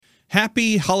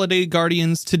Happy holiday,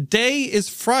 Guardians. Today is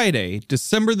Friday,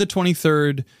 December the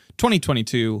 23rd,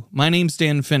 2022. My name's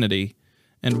Dan Finity,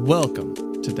 and welcome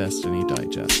to Destiny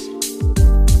Digest.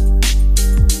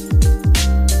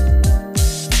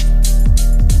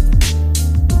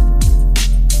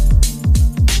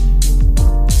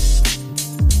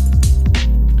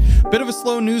 Bit of a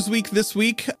slow news week this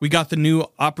week. We got the new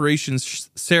Operation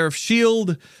Seraph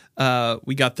Shield.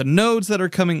 We got the nodes that are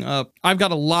coming up. I've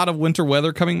got a lot of winter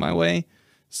weather coming my way.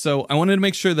 So I wanted to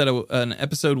make sure that an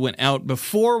episode went out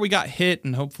before we got hit,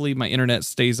 and hopefully my internet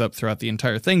stays up throughout the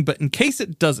entire thing. But in case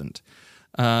it doesn't,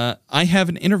 I have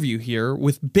an interview here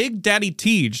with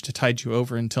BigDaddyTeej to tide you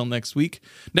over until next week.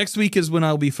 Next week is when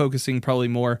I'll be focusing probably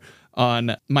more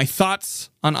on my thoughts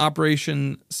on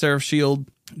Operation Seraph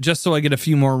Shield, just so I get a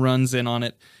few more runs in on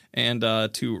it and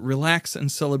to relax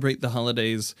and celebrate the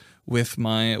holidays with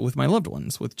my loved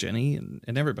ones, with Jenny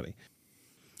and everybody.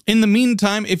 In the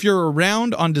meantime, if you're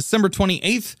around on December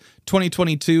 28th,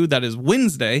 2022, that is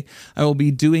Wednesday, I will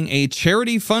be doing a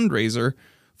charity fundraiser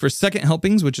for Second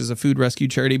Helpings, which is a food rescue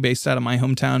charity based out of my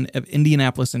hometown of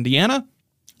Indianapolis, Indiana.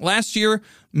 Last year,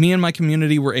 me and my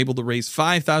community were able to raise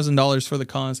 $5,000 for the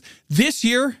cause. This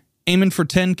year, aiming for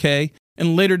 $10K.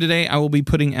 And later today, I will be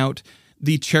putting out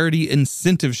the charity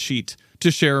incentive sheet to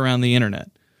share around the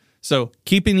internet. So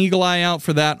keep an eagle eye out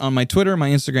for that on my Twitter, my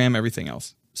Instagram, everything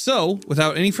else. So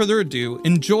without any further ado,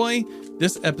 enjoy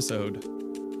this episode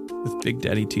with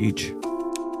BigDaddyTeej.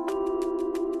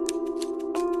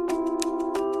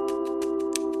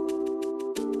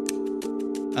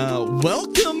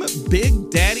 Welcome,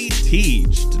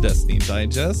 BigDaddyTeej, to Destiny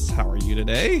Digest. How are you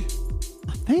today?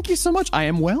 Thank you so much. I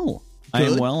am well. Good. I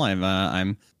am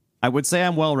well. I would say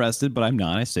I'm well rested, but I'm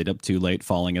not. I stayed up too late,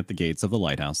 falling at the gates of the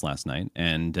lighthouse last night,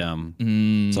 and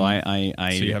so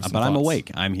but I'm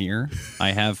awake. I'm here.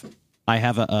 I have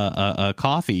a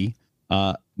coffee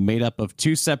made up of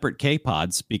two separate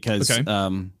K-pods because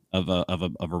of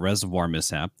a reservoir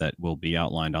mishap that will be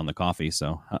outlined on the coffee.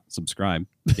 So subscribe,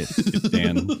 get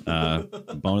Dan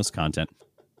bonus content.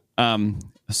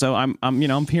 So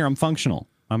I'm here. I'm functional.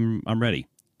 I'm ready.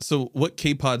 So what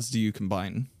K-pods do you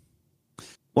combine?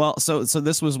 Well, so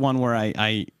this was one where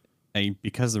I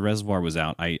because the reservoir was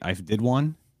out, I did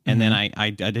one, and then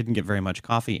I didn't get very much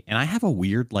coffee, and I have a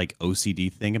weird like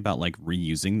OCD thing about like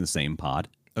reusing the same pod.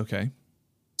 Okay.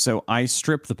 So I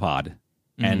stripped the pod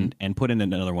and put in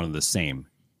another one of the same,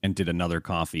 and did another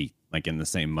coffee like in the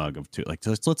same mug of two, like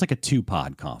so it's like a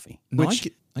 2-pod coffee. No, which,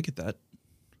 I get that.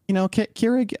 You know,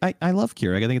 Keurig, I love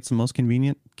Keurig. I think it's the most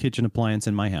convenient kitchen appliance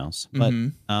in my house. But,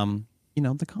 you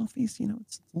know, the coffee's, you know,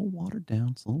 it's a little watered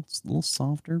down. It's a little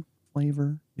softer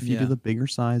flavor if you do the bigger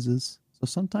sizes. So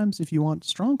sometimes if you want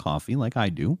strong coffee like I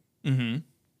do,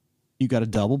 you got a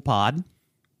double pod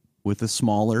with a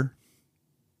smaller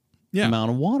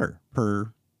amount of water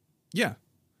per. Yeah.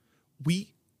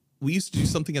 We used to do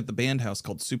something at the band house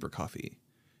called Super Coffee.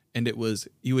 And it was,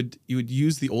 you would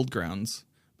use the old grounds,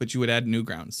 but you would add new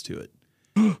grounds to it.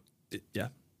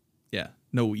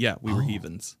 We were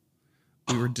heathens.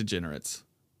 We were degenerates.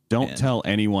 Don't tell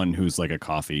anyone who's like a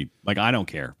coffee, like I don't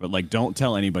care, but like don't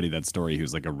tell anybody that story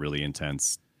who's like a really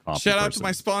intense coffee Shout out to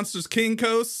my sponsors, King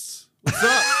Coast. What's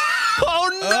up?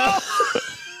 Oh no!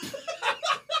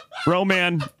 Bro,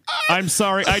 man, I'm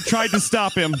sorry. I tried to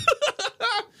stop him.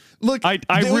 Look, I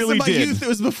really did. Youth. It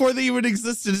was before they even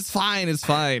existed. It's fine. It's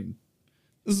fine.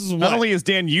 This is not only is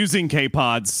Dan using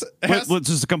K-pods, which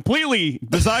is completely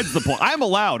besides the point. I'm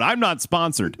allowed. I'm not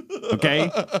sponsored. Okay,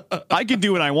 I can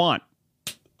do what I want.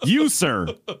 You,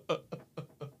 sir,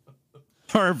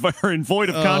 are in void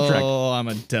of contract. Oh, I'm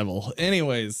a devil.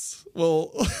 Anyways,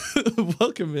 well,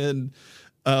 welcome in.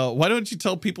 Why don't you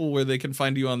tell people where they can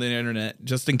find you on the internet,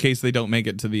 just in case they don't make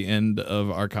it to the end of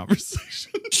our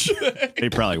conversation? They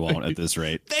probably won't at this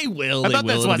rate. They will. I thought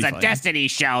this was a Destiny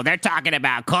show. They're talking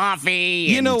about coffee.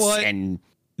 You know what? And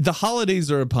the holidays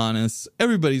are upon us.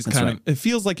 Everybody's it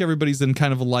feels like everybody's in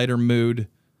kind of a lighter mood.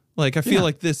 Like I feel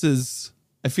like this is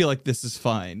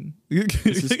fine.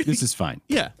 This is fine.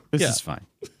 Yeah. This is fine.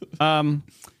 Well,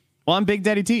 I'm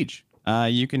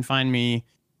BigDaddyTeej. You can find me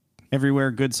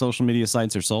everywhere good social media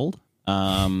sites are sold.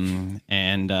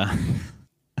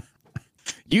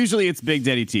 Usually it's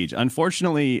BigDaddyTeej.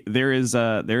 Unfortunately, there's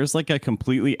like a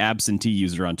completely absentee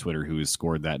user on Twitter who has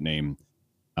scored that name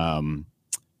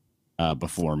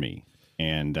before me.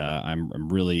 And I'm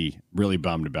really, really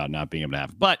bummed about not being able to have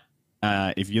it. But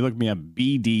if you look me up,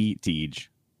 BDTeej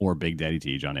or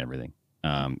BigDaddyTeej on everything,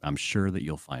 I'm sure that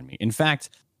you'll find me. In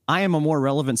fact, I am a more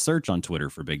relevant search on Twitter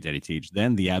for BigDaddyTeej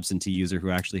than the absentee user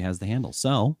who actually has the handle.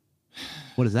 So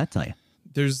what does that tell you?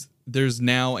 there's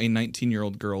now a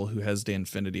 19-year-old girl who has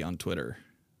Danfinity on Twitter.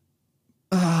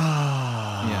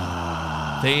 Yeah.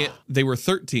 They were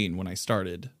 13 when I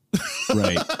started.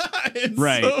 Right.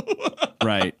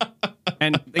 Right.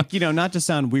 And like, not to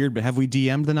sound weird, but have we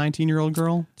DM'd the 19-year-old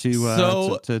girl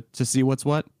to see what's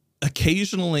what?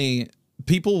 Occasionally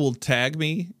people will tag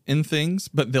me in things,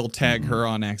 but they'll tag her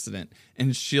on accident,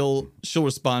 and she'll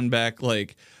respond back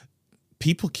like,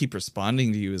 people keep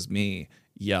responding to you as me.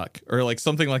 Yuck. Or like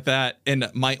something like that. And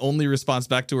my only response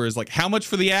back to her is like, how much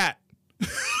for the at?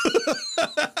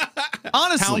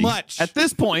 Honestly, how much at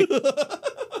this point?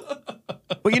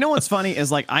 But you know what's funny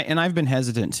is like I've been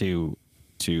hesitant to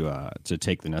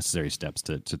take the necessary steps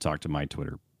to talk to my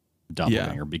Twitter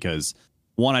doppelganger because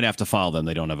one, I'd have to follow them.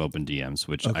 They don't have open DMs,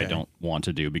 which I don't want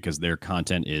to do because their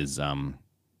content is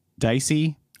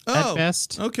dicey at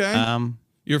best. Okay.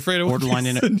 You're afraid of borderline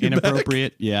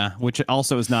inappropriate. Yeah, which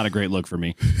also is not a great look for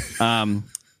me.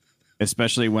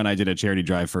 Especially when I did a charity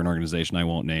drive for an organization I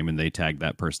won't name, and they tagged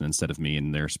that person instead of me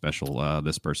in their special.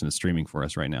 This person is streaming for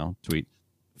us right now. Tweet.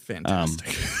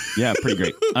 Fantastic. Yeah, pretty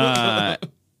great.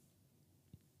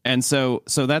 And so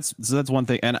that's one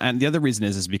thing, and the other reason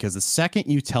is because the second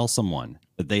you tell someone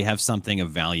that they have something of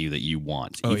value that you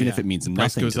want, even if it means nothing,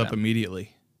 price goes to up them,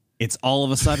 immediately. It's all of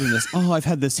a sudden this. Oh, I've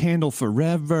had this handle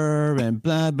forever, and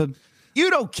blah blah. You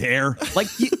don't care. Like,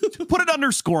 put an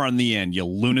underscore on the end, you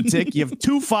lunatic. You have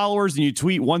 2 followers and you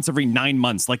tweet once every 9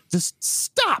 months. Like, just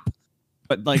stop.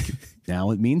 But like,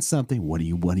 now it means something. What do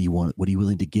you want? What are you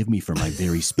willing to give me for my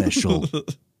very special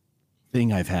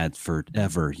thing I've had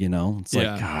forever? It's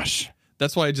like, gosh.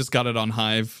 That's why I just got it on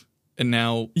Hive. And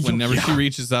now whenever she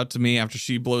reaches out to me after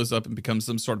she blows up and becomes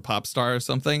some sort of pop star or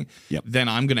something, then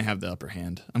I'm going to have the upper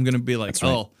hand. I'm going to be like,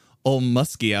 old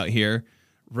Muskie out here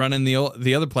running the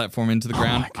other platform into the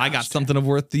ground. I got something of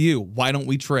worth to you. Why don't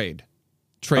we trade?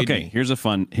 Okay, here's a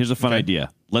fun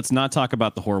idea. Let's not talk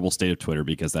about the horrible state of Twitter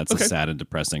because that's a sad and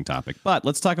depressing topic. But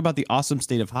let's talk about the awesome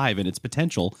state of Hive and its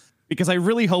potential, because I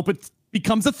really hope it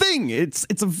becomes a thing. It's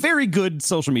a very good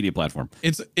social media platform.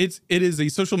 It is a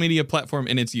social media platform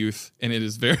in its youth, and it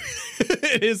is very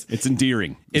it's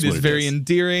endearing. It is very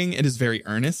endearing. It is very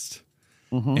earnest.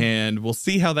 Mm-hmm. And we'll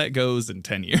see how that goes in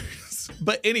 10 years.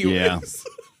 But anyways.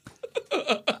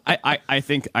 I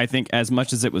think as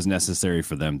much as it was necessary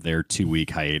for them, their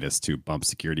 2-week hiatus to bump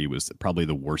security was probably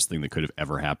the worst thing that could have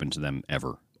ever happened to them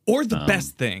ever. Or the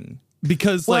best thing,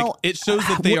 because it shows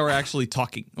that they are actually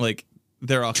talking. Like,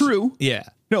 they're all true. Yeah.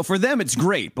 No, for them it's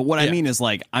great, but what I mean is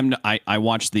like I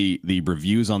watched the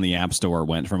reviews on the App Store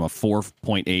went from a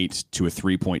 4.8 to a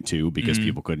 3.2 because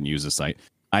people couldn't use the site.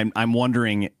 I'm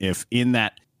wondering if in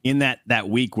that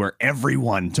week where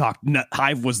everyone talked,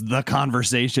 Hive was the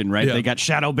conversation, right? They got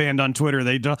shadow banned on Twitter.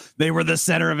 They were the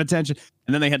center of attention,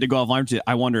 and then they had to go offline.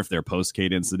 I wonder if their post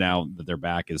cadence now that they're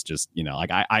back is just like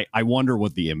I wonder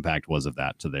what the impact was of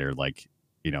that to their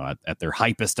at their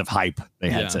hypest of hype.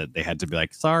 They had to be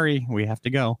like, sorry, we have to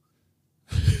go.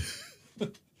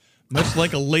 Much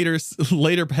like a later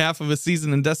half of a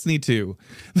season in Destiny 2.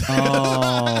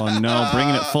 Oh no,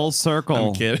 bringing it full circle.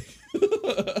 I'm kidding.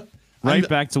 Right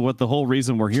back to what the whole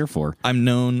reason we're here for. I'm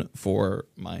known for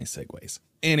my segues.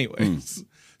 Anyways,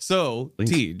 so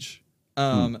Teej,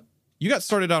 you got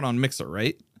started out on Mixer,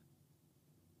 right?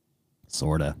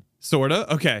 Sorta.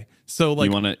 Okay. So like,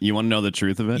 you want to know the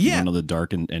truth of it? Yeah. You want to know the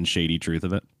dark and shady truth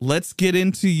of it? Let's get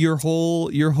into your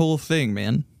whole thing,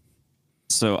 man.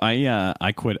 So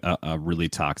I quit a really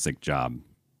toxic job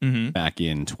back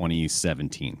in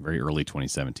 2017, very early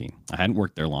 2017. I hadn't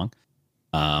worked there long.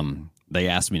 They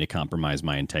asked me to compromise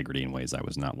my integrity in ways I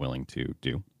was not willing to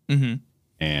do. Mm-hmm.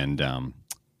 And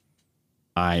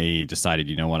I decided,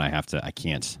 you know what, I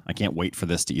can't wait for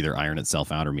this to either iron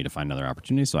itself out or me to find another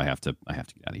opportunity. So I have to get out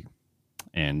of here.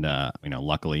 And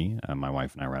luckily, my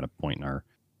wife and I were at a point in our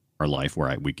life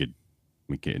where we could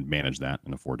manage that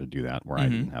and afford to do that, where I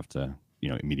didn't have to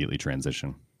immediately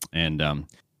transition. And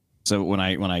so when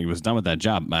I was done with that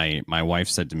job, my wife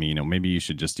said to me, maybe you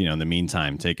should just, in the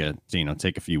meantime, take a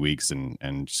few weeks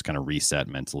and just kind of reset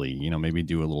mentally, maybe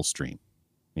do a little stream,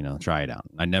 try it out.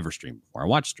 I never streamed before. I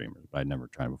watched streamers, but I'd never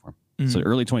tried it before. So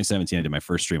early 2017, I did my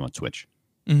first stream on Twitch.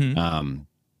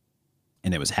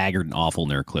 And it was haggard and awful.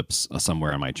 And there are clips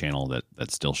somewhere on my channel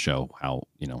that still show how,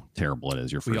 terrible it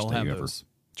is your first day you ever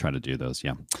try to do those.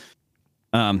 Yeah.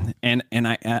 And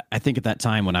I think at that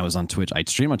time when I was on Twitch, I'd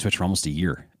streamed on Twitch for almost a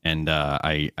year. And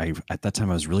I at that time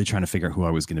I was really trying to figure out who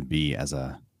I was going to be as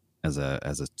a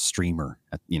streamer,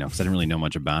 because I didn't really know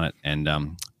much about it. And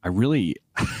I really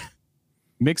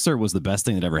Mixer was the best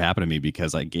thing that ever happened to me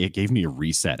because it gave me a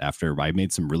reset after I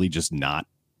made some really just not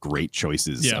great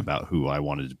choices about who I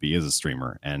wanted to be as a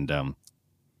streamer. And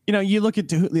you look at,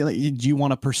 do you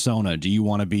want a persona? Do you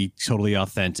want to be totally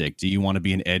authentic? Do you want to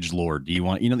be an edgelord? Do you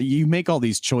want, you make all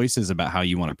these choices about how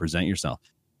you want to present yourself.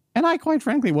 And I, quite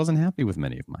frankly, wasn't happy with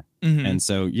many of mine. Mm-hmm. And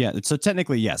so, so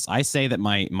technically, yes, I say that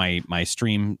my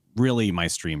stream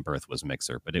birth was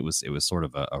Mixer, but it was sort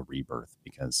of a rebirth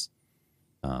because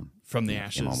from the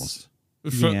ashes,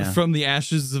 from the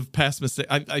ashes of past mistakes.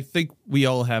 I think we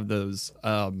all have those.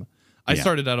 I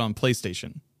started out on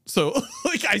PlayStation. So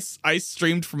like I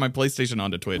streamed from my PlayStation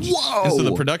onto Twitch. Whoa! And so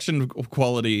the production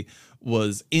quality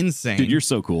was insane. Dude, you're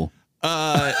so cool.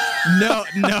 No,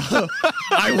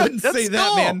 I wouldn't say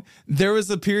that, man. There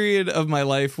was a period of my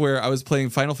life where I was playing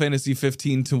Final Fantasy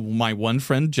 15 to my one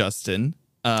friend Justin,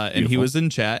 and he was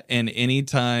in chat. And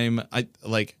anytime I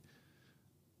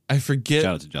forget.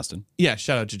 Shout out to Justin. Yeah,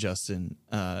 shout out to Justin.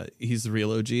 He's the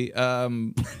real OG.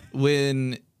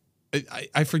 When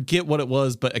I forget what it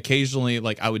was, but occasionally,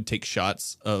 like, I would take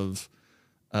shots of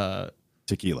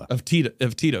tequila of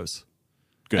Tito's.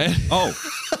 Good.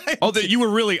 That you were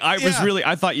really. I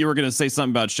thought you were gonna say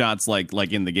something about shots like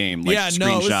in the game, like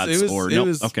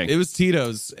screenshots It was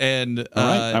Tito's, and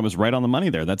right. I was right on the money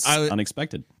there. That's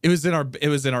unexpected. It was in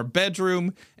our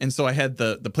bedroom, and so I had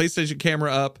the PlayStation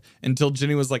camera up until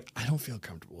Jenny was like, "I don't feel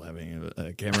comfortable having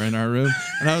a camera in our room,"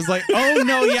 and I was like, "Oh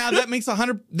no, yeah, that makes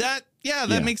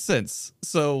that makes sense."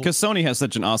 So because Sony has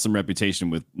such an awesome reputation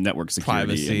with network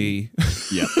security, privacy,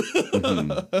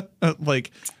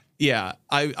 like. Yeah,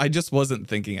 I just wasn't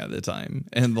thinking at the time.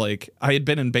 And like I had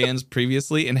been in bands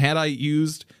previously, and had I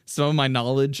used some of my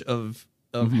knowledge of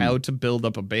how to build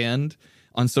up a band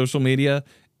on social media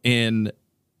in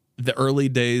the early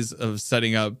days of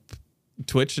setting up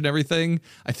Twitch and everything,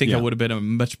 I think I would have been in a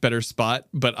much better spot.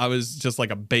 But I was just like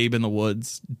a babe in the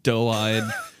woods, doe-eyed.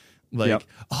 Like,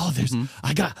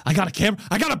 I got a camera.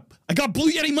 I got a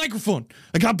Blue Yeti microphone.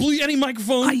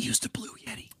 I used a Blue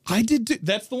Yeti. I did too.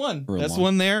 That's the one. That's the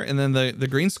one there. And then the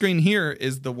green screen here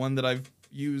is the one that I've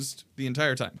used the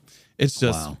entire time. It's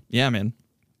just, yeah, man.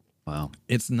 Wow.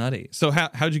 It's nutty. So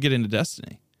how'd you get into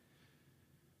Destiny?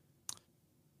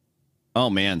 Oh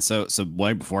man. So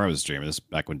way before I was streaming, this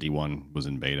back when D1 was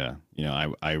in beta,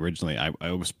 I originally,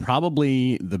 I was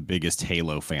probably the biggest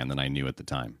Halo fan that I knew at the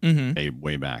time,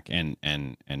 way back. And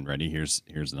ready, here's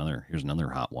another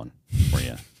hot one for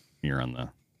you here on the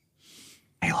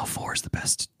Halo 4 is the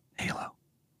best Halo.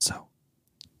 So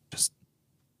just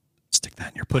stick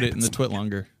that in your Put it in the twit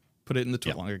longer. Put it in the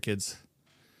twit longer, kids.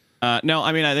 No,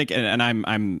 I mean, I think, and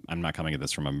I'm not coming at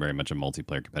this from very much a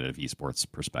multiplayer competitive esports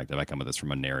perspective. I come at this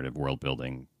from a narrative world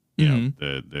building,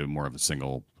 the more of a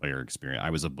single player experience.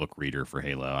 I was a book reader for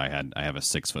Halo. I have a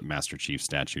 6-foot Master Chief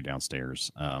statue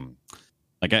downstairs.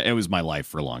 It was my life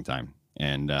for a long time.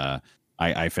 And,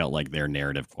 I felt like their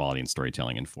narrative quality and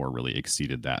storytelling in 4 really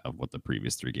exceeded that of what the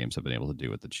previous 3 games have been able to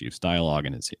do with the Chief's dialogue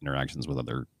and his interactions with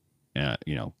other,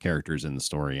 characters in the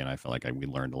story. And I felt like we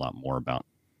learned a lot more about,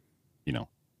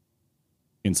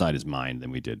 inside his mind than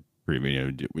we did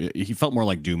previously. He felt more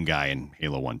like Doom guy in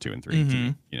Halo 1, 2, and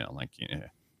 3.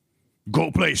 Go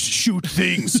place, shoot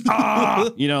things.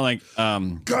 So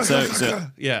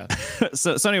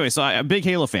anyway, so I'm a big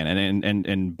Halo fan,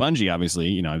 and Bungie,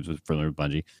 obviously, I was familiar with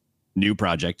Bungie. New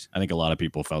project. I think a lot of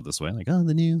people felt this way, like, oh,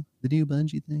 the new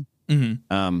Bungie thing.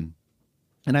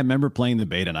 And I remember playing the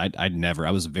beta, and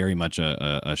I was very much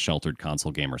a sheltered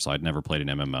console gamer, so I'd never played an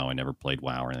MMO. I never played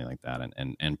WoW or anything like that.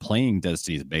 And playing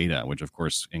Destiny's beta, which of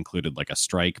course included like a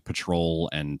strike, patrol,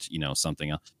 and something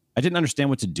else, I didn't understand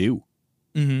what to do.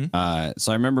 So I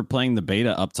remember playing the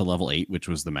beta up to level 8, which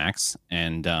was the max,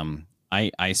 and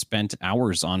I spent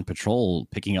hours on patrol,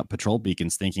 picking up patrol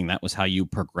beacons, thinking that was how you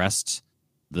progressed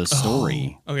the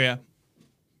story. Oh yeah.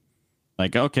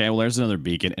 Like, okay, well, there's another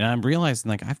beacon, and I'm realizing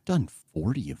like I've done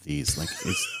 40 of these. Like,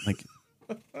 it's like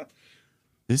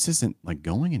this isn't like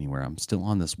going anywhere. I'm still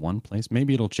on this one place.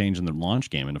 Maybe it'll change in the launch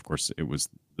game, and of course, it was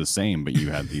the same. But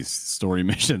you had these story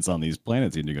missions on these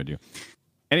planets you need to go do.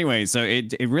 Anyway, so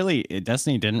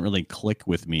Destiny didn't really click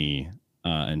with me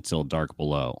until Dark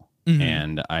Below,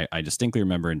 and I distinctly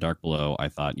remember in Dark Below, I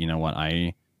thought, you know what,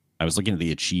 I was looking at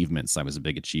the achievements. I was a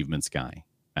big achievements guy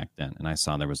back then, and I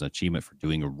saw there was an achievement for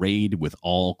doing a raid with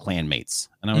all clanmates,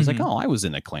 and I was like, oh, I was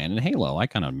in a clan in Halo. I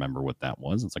kind of remember what that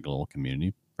was. It's like a little community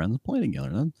of friends play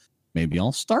together. Maybe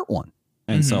I'll start one.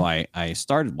 And so I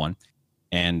started one,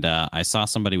 and I saw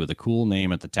somebody with a cool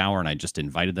name at the tower, and I just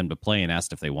invited them to play and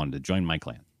asked if they wanted to join my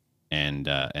clan, and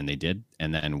they did,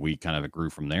 and then we kind of grew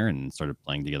from there and started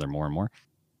playing together more and more,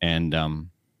 and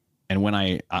when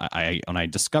I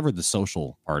discovered the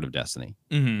social part of Destiny.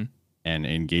 And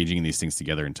engaging in these things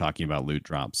together and talking about loot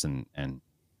drops and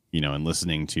and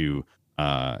listening to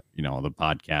the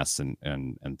podcasts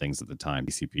and things at the time,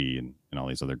 BCP and all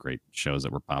these other great shows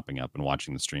that were popping up, and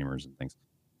watching the streamers and things,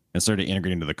 and started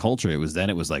integrating into the culture. It was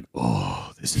like,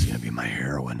 oh, this is gonna be my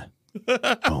heroin.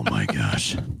 Oh my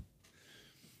gosh.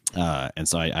 And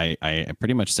so I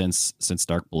pretty much since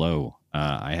Dark Below,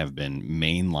 I have been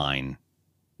mainline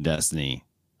Destiny,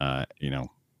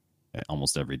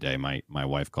 almost every day. My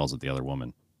wife calls it the other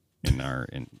woman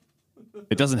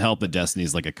it doesn't help that Destiny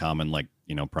is like a common,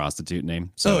 prostitute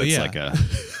name. So it's like a,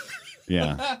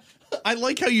 yeah. I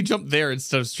like how you jumped there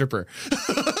instead of stripper.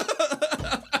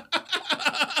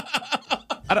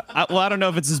 I don't know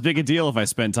if it's as big a deal if I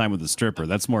spend time with a stripper.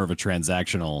 That's more of a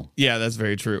transactional. Yeah, that's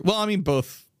very true. Well, I mean,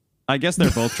 both. I guess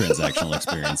they're both transactional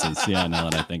experiences. Yeah, now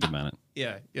that I think about it.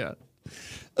 Yeah.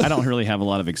 I don't really have a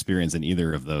lot of experience in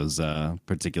either of those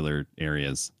particular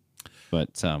areas.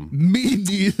 But me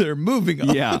neither. Moving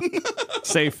on. Yeah.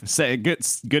 Safe. Say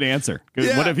good answer. Good.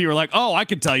 Yeah. What if you were like, oh, I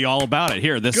could tell you all about it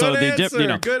here? This good so they answer.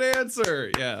 dip. Good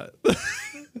answer. Yeah.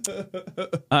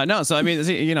 No. So I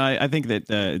mean, I think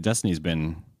that Destiny's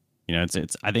been,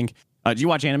 it's. I think. Do you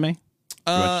watch anime?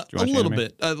 A little anime?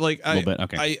 bit. A little bit.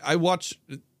 Okay. I watch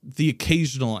the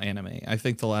occasional anime. I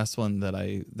think the last one that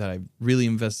I really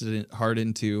invested hard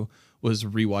into was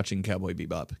rewatching Cowboy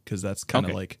Bebop, because that's kind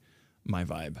of like my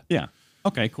vibe. Yeah.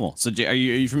 Okay. Cool. So are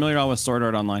you familiar at all with Sword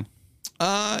Art Online?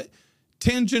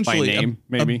 Tangentially, by name,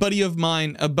 maybe. A buddy of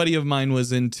mine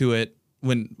was into it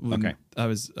when I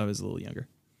was a little younger.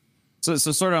 So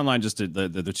Sword Art Online, just the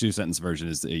 2-sentence version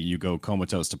is you go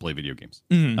comatose to play video games.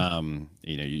 Mm-hmm.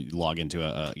 You log into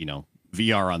a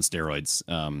VR on steroids.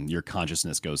 Your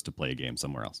consciousness goes to play a game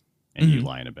somewhere else, and you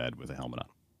lie in a bed with a helmet on.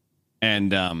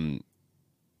 And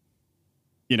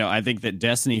I think that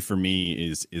Destiny for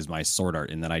me is my Sword Art,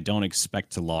 in that I don't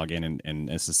expect to log in and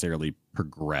necessarily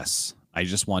progress. I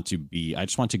just want to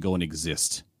go and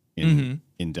exist in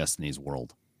Destiny's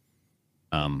world.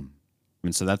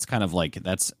 And so that's kind of like it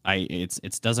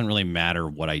doesn't really matter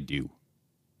what I do.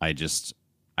 I just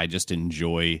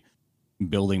enjoy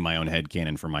building my own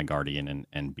headcanon for my Guardian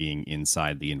and being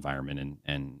inside the environment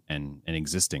and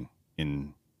existing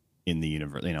in the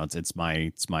universe. It's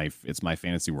my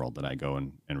fantasy world that I go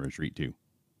and retreat to.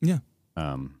 Yeah.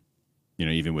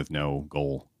 Even with no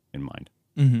goal in mind.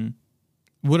 Mm-hmm.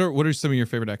 What are some of your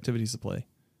favorite activities to play?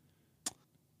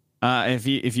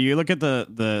 If you look at the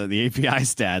API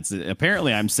stats,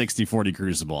 apparently I'm 60-40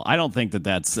 Crucible. I don't think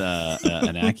that's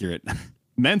an accurate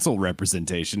mental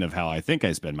representation of how I think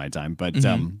I spend my time, but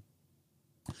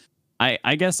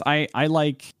I guess I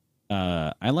like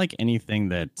anything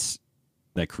that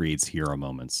creates hero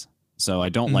moments. So I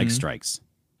don't like strikes.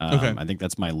 I think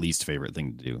that's my least favorite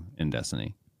thing to do in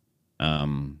Destiny.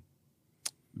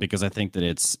 Because I think that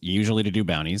it's usually to do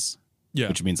bounties. Yeah.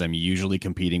 Which means I'm usually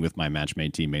competing with my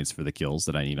match-made teammates for the kills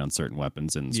that I need on certain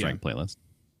weapons in the strike playlist.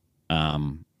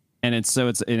 And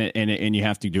you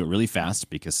have to do it really fast,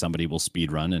 because somebody will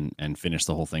speed run and finish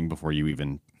the whole thing before you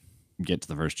even get to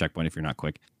the first checkpoint if you're not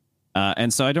quick.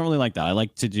 And so I don't really like that. I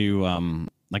like to do I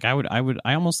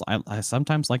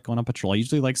sometimes like going on patrol. I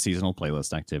usually like seasonal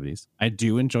playlist activities. I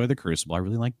do enjoy the Crucible. I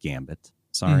really like Gambit.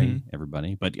 Sorry,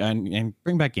 everybody, but and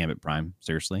bring back Gambit Prime.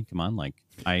 Seriously, come on! Like,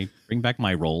 I bring back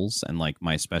my roles and like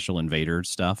my special invader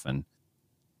stuff, and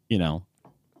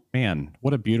man,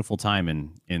 what a beautiful time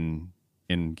in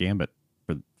Gambit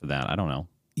for that. I don't know.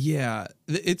 Yeah,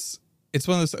 it's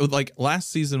one of those, like, last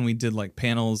season we did like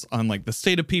panels on like the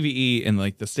state of PvE and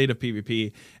like the state of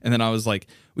PvP, and then I was like,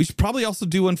 we should probably also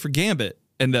do one for Gambit,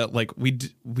 and like we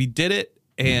did it,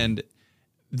 and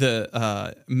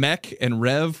the Mech and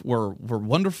Rev were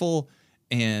wonderful,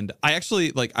 and I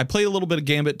actually I played a little bit of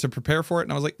Gambit to prepare for it,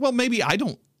 and I was like, well, maybe I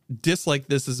don't dislike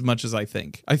this as much as I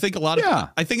think. I think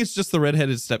I think it's just the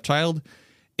redheaded stepchild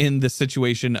in the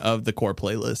situation of the core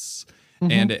playlists,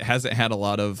 and it hasn't had a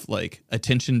lot of like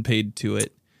attention paid to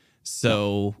it,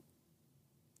 so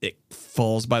it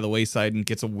falls by the wayside and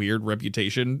gets a weird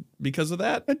reputation because of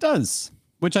that. It does.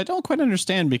 Which I don't quite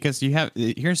understand, because here's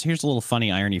a little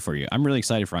funny irony for you. I'm really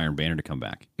excited for Iron Banner to come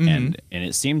back, and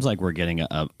it seems like we're getting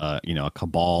a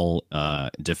Cabal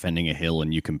defending a hill,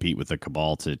 and you compete with a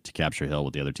Cabal to capture a hill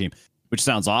with the other team, which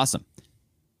sounds awesome.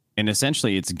 And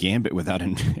essentially, it's Gambit without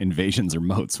invasions or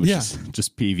moats, which is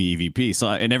just PvEVP. So,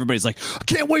 and everybody's like, I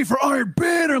can't wait for Iron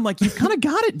Banner. I'm like, you've kind of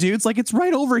got it, dude. It's like it's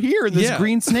right over here in this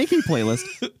green snaky playlist.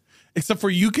 Except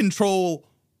for you control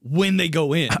when they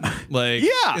go in, like,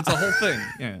 it's a whole thing.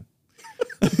 Yeah.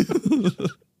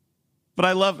 But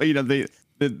I love,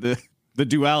 the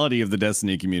duality of the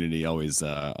Destiny community always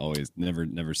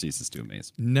never ceases to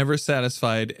amaze. Never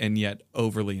satisfied and yet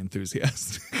overly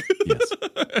enthusiastic.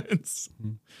 Yes.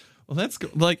 Well, that's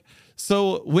good. Like,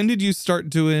 so when did you start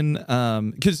doing,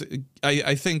 because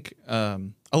I think a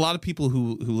lot of people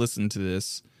who listen to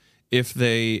this, if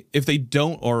they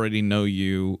don't already know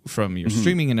you from your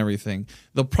streaming and everything,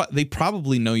 they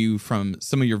probably know you from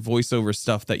some of your voiceover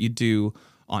stuff that you do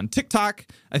on TikTok.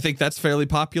 I think that's fairly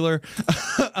popular.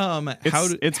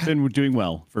 It's been doing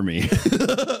well for me.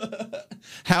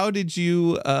 How did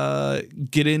you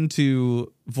get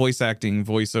into voice acting,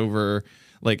 voiceover?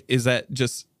 Like, is that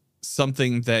just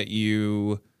something that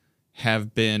you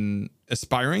have been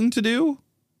aspiring to do,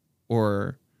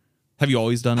 or have you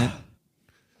always done it?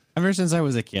 Ever since I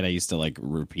was a kid, I used to like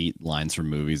repeat lines from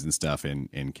movies and stuff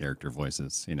in character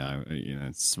voices.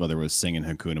 It's whether it was singing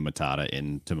Hakuna Matata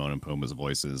in Timon and Pumbaa's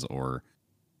voices, or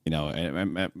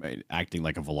acting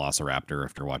like a velociraptor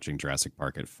after watching Jurassic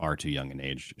Park at far too young an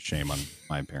age. Shame on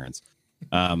my parents.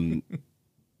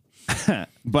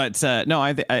 But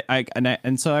no,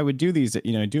 so I would do these,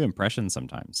 do impressions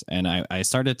sometimes, and I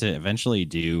started to eventually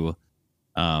do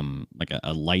like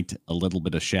a little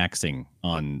bit of shaxing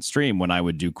on stream when I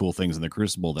would do cool things in the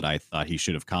Crucible that I thought he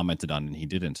should have commented on and he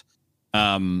didn't.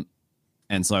 And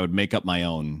so I would make up my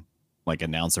own like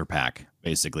announcer pack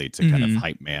basically to kind of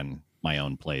hype man my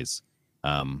own plays.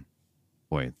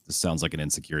 Boy, this sounds like an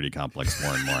insecurity complex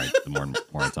more and more the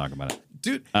more I talk about it.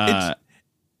 Dude,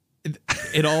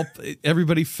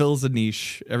 everybody fills a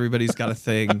niche. Everybody's got a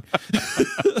thing.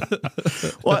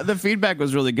 Well, the feedback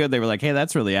was really good. They were like, hey,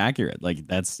 that's really accurate. Like,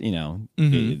 that's,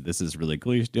 hey, this is really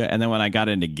cool. You should do it. And then when I got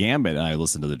into Gambit and I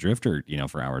listened to the Drifter,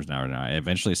 for hours and hours and hours, I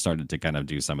eventually started to kind of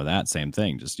do some of that same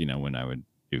thing, just, when I would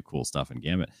do cool stuff in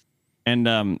Gambit.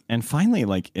 And finally,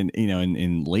 like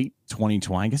in late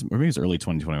 2020, I guess maybe it was early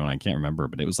 2021, I can't remember,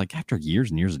 but it was like after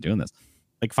years and years of doing this,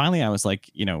 like finally I was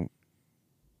like,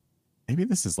 maybe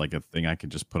this is like a thing I could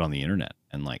just put on the internet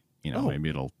and like, maybe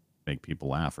it'll make people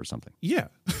laugh or something. Yeah.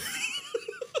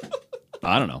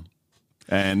 I don't know.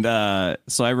 And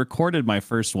so I recorded my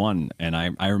first one, and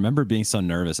I remember being so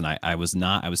nervous, and I was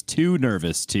too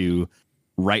nervous to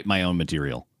write my own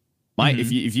material.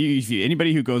 If you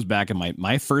anybody who goes back, and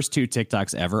my first 2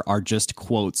 TikToks ever are just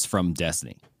quotes from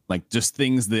Destiny, like just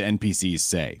things the NPCs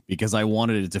say, because I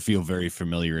wanted it to feel very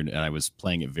familiar, and I was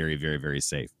playing it very, very, very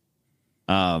safe.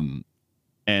 And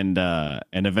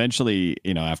eventually,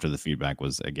 after the feedback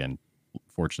was, again,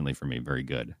 fortunately for me, very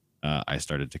good, I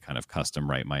started to kind of custom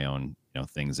write my own,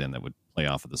 things in that would play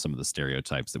off of some of the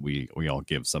stereotypes that we all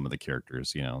give some of the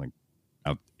characters, like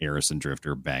how Eris and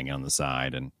Drifter banging on the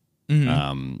side, and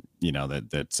that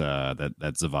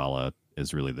Zavala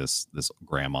is really this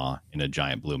grandma in a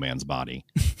giant blue man's body.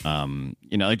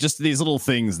 Like just these little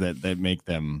things that make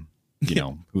them,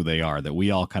 who they are, that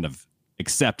we all kind of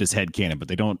accept as headcanon, but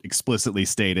they don't explicitly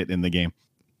state it in the game.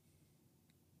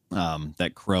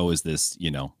 That Crow is this,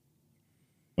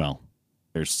 well,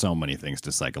 there's so many things to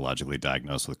psychologically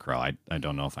diagnose with Crow. I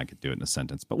don't know if I could do it in a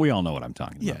sentence, but we all know what I'm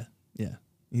talking about. Yeah.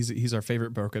 He's our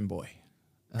favorite broken boy.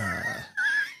 I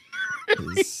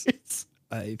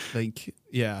think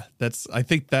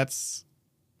that's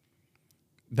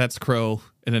Crow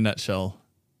in a nutshell.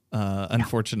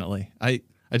 Unfortunately, I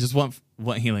just want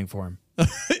healing for him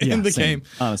in the game,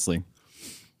 honestly.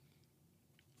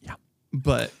 Yeah,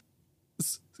 but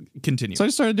continue. So I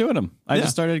just started doing them. I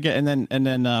just started getting, and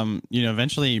then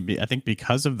eventually, I think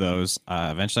because of those,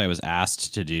 eventually I was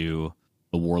asked to do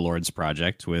the Warlords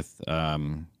project with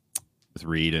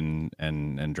Reed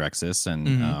and Drexus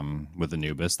and with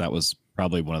Anubis. That was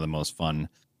probably one of the most fun,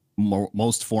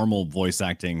 most formal voice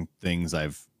acting things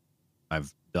I've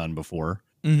done before.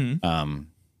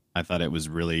 I thought it was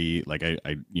really like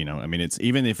it's,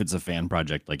 even if it's a fan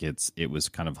project, like it was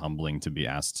kind of humbling to be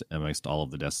asked amongst all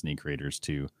of the Destiny creators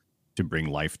to bring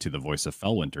life to the voice of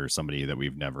Fellwinter, somebody that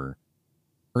we've never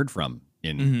heard from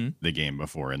in the game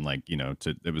before, and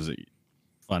it was a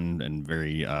fun and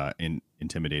very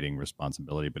intimidating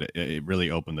responsibility, but it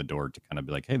really opened the door to kind of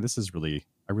be like, hey,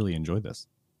 I really enjoy this.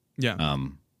 Yeah. I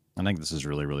think this is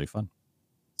really, really fun.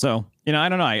 So, I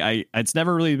don't know. It's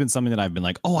never really been something that I've been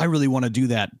like, oh, I really want to do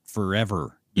that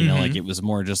forever. Like it was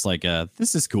more just like,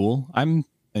 this is cool. I'm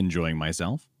enjoying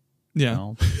myself. Yeah.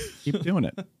 I'll keep doing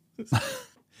it.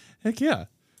 Heck yeah.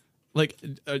 Like,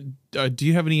 do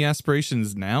you have any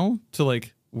aspirations now to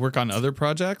like work on other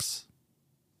projects?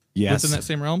 Yes. Within that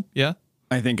same realm? Yeah.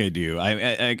 I think I do.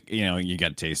 I you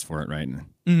got a taste for it, right?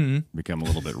 And become a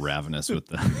little bit ravenous with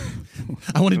the.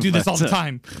 I want to do this all the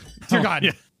time. Dear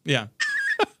God. Yeah.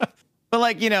 But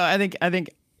I think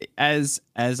as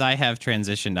I have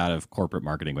transitioned out of corporate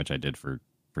marketing, which I did for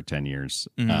 10 years,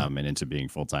 and into being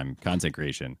full-time content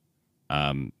creation,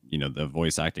 The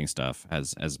voice acting stuff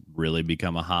has really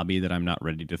become a hobby that I'm not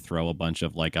ready to throw a bunch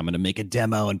of like, I'm going to make a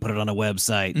demo and put it on a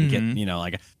website and get,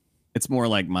 like it's more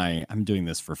like I'm doing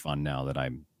this for fun now that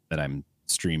I'm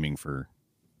streaming for,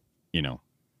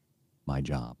 my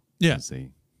job. Yeah.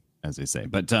 As they say.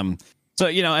 But, so,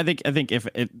 I think if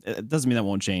it doesn't mean that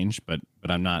won't change, but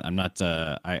I'm not,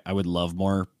 I would love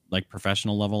more like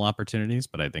professional level opportunities,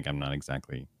 but I think I'm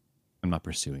not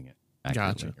pursuing it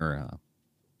accurately or,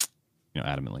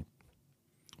 adamantly.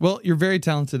 Well, you're very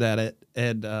talented at it,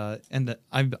 and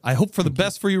I hope for the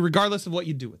best for you, regardless of what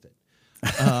you do with it.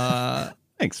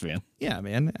 Thanks, man. Yeah,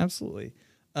 man, absolutely.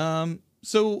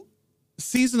 So,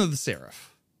 Season of the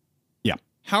Seraph. Yeah.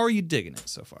 How are you digging it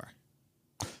so far?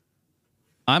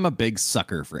 I'm a big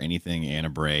sucker for anything Anna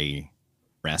Bray,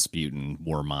 Rasputin,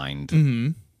 Warmind. Mm-hmm.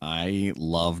 I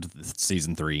loved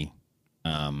season 3.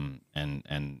 And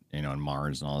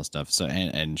Mars and all this stuff. So,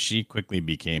 and she quickly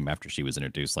became, after she was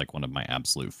introduced, like one of my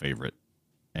absolute favorite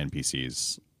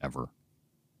NPCs ever.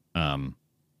 I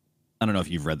don't know if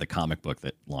you've read the comic book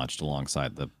that launched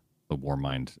alongside the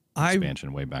Warmind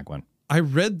expansion way back when. I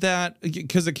read that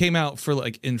because it came out for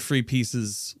like in free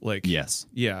pieces. Like, yes.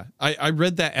 Yeah. I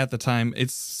read that at the time.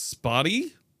 It's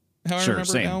spotty. How I remember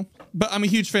same. it now. But I'm a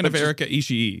huge fan of Erika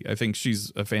Ishii. I think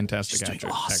she's a fantastic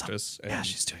actress. Yeah,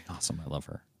 she's doing awesome. I love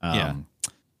her. Yeah.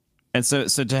 And so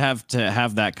to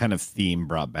have that kind of theme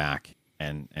brought back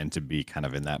and to be kind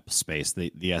of in that space,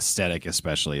 the aesthetic,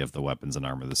 especially of the weapons and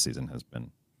armor this season, has been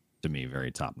to me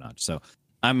very top notch. So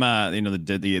I'm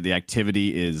the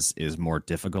activity is more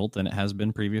difficult than it has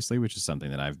been previously, which is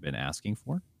something that I've been asking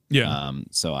for. Yeah.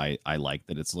 So I like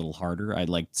that it's a little harder. I'd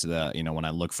like to, when I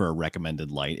look for a recommended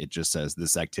light, it just says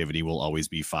this activity will always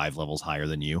be 5 levels higher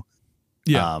than you.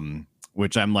 Yeah.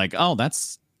 Which I'm like, oh,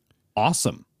 that's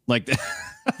awesome. Like,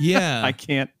 yeah, I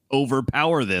can't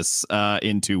overpower this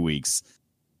in 2 weeks.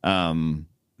 So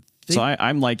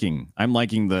I'm liking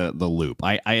the loop.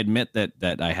 I admit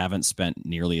that I haven't spent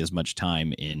nearly as much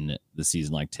time in the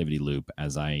seasonal activity loop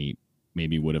as I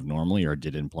maybe would have normally or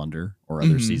did in Plunder or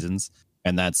other seasons.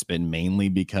 And that's been mainly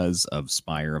because of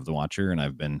Spire of the Watcher. And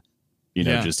I've been,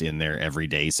 just in there every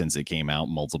day since it came out,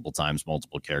 multiple times,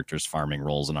 multiple characters, farming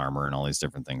rolls and armor and all these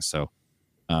different things. So,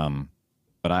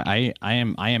 but I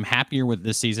am happier with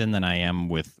this season than I am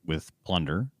with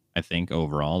Plunder, I think,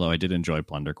 overall, though I did enjoy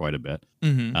Plunder quite a bit.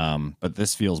 But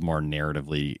this feels more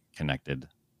narratively connected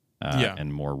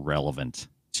and more relevant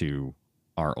to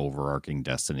our overarching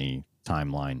Destiny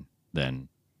timeline than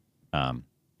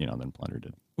Plunder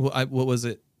did. Well, what was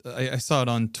it? I saw it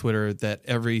on Twitter that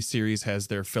every series has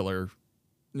their filler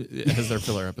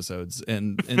episodes,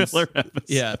 and filler episodes.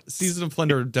 Yeah, Season of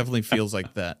Plunder definitely feels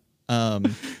like that.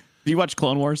 Do you watch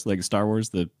Clone Wars, like Star Wars,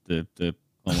 the Clone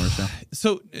Wars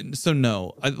show? So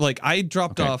no, I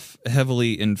dropped off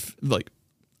heavily in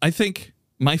I think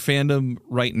my fandom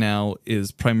right now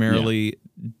is primarily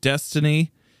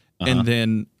Destiny, and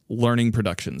then learning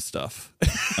production stuff.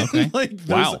 Okay.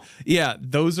 Wow. Yeah,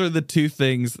 those are the 2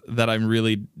 things that I'm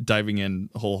really diving in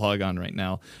whole hog on right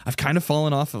now. I've kind of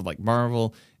fallen off of like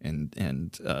Marvel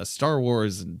and Star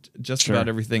Wars and just about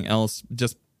everything else.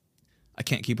 Just I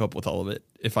can't keep up with all of it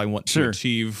if I want to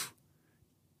achieve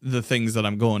the things that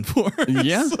I'm going for.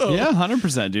 Yeah, yeah,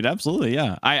 100%, dude. Absolutely,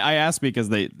 yeah. I asked because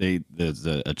there's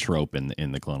a trope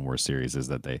in the Clone Wars series is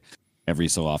that they every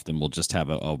so often we'll just have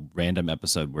a random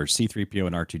episode where C-3PO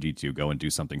and R2-D2 go and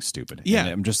do something stupid. Yeah. And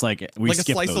I'm just like, we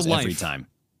skip those every time.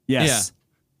 Yes.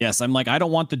 Yeah. Yes. I'm like, I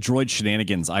don't want the droid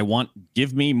shenanigans.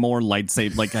 Give me more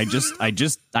lightsaber. Like,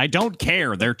 I don't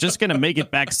care. They're just going to make it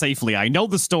back safely. I know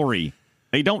the story.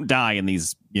 They don't die in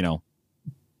these,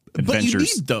 adventures. But you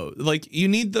need those. Like, you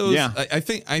need those. Yeah. I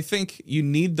think you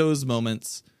need those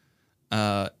moments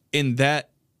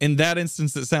in that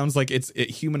instance, it sounds like it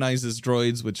humanizes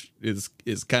droids, which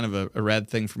is kind of a rad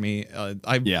thing for me.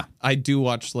 I do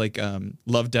watch like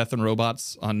Love, Death, and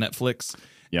Robots on Netflix,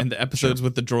 and the episodes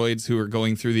with the droids who are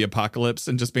going through the apocalypse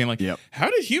and just being like, how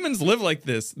did humans live like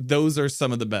this? Those are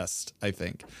some of the best, I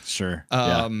think. Sure.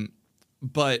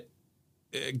 But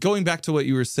going back to what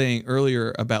you were saying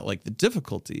earlier about like the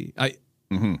difficulty,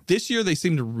 this year they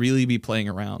seem to really be playing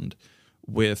around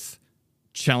with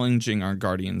challenging our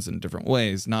guardians in different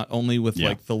ways, not only with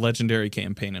like the legendary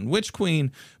campaign and Witch Queen,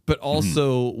 but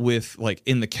also with like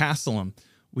in the Castlum,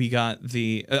 we got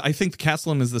I think the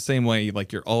Castlum is the same way.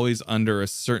 Like you're always under a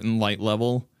certain light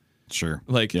level. Sure.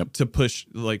 Like to push,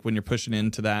 like when you're pushing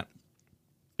into that.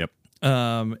 Yep.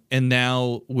 And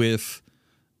now with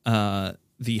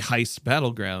the Heist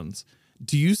Battlegrounds,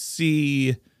 do you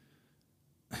see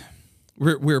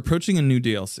we're approaching a new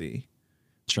DLC.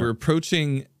 Sure. We're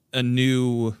approaching a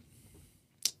new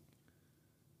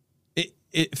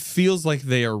it feels like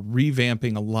they are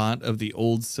revamping a lot of the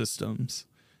old systems.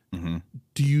 Mm-hmm.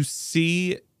 Do you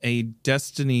see a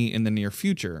Destiny in the near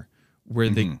future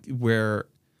where where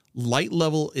light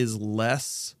level is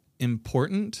less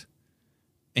important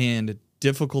and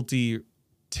difficulty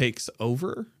takes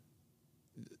over?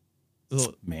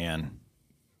 Man,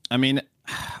 I mean,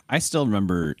 I still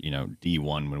remember,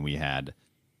 D1 when we had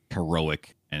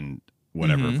heroic and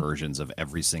whatever versions of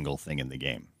every single thing in the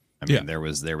game. I mean, there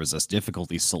was this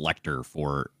difficulty selector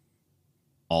for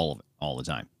all of it, all the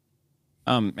time.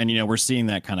 And we're seeing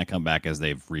that kind of come back as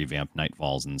they've revamped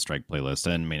Nightfalls and Strike Playlist,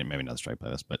 and maybe not Strike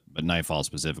Playlist, but Nightfall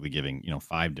specifically giving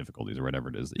 5 difficulties or whatever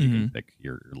it is that you can pick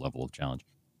your level of challenge.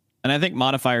 And I think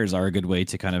modifiers are a good way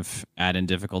to kind of add in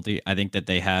difficulty. I think that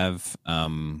they have,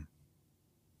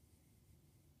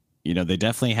 they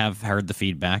definitely have heard the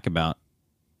feedback about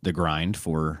the grind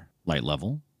for light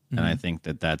level, and I think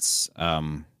that that's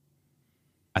an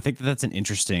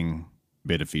interesting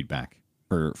bit of feedback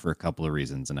for a couple of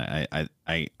reasons. And I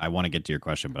want to get to your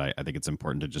question, but I think it's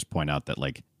important to just point out that,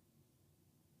 like,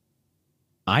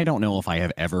 I don't know if I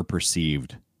have ever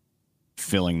perceived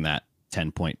filling that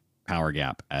 10-point power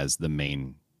gap as the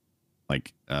main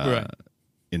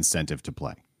incentive to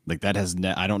play. Like, that has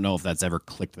I don't know if that's ever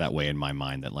clicked that way in my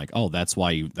mind, that like, oh, that's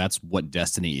what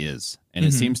Destiny is. And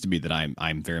it seems to be that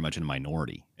I'm very much in a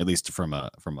minority, at least from a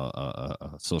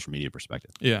social media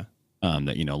perspective. Yeah.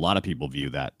 That a lot of people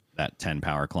view that 10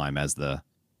 power climb as the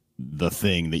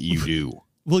thing that you do.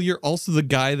 Well, you're also the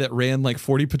guy that ran like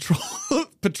 40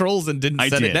 patrols and didn't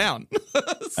set it down.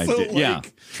 I did. Yeah,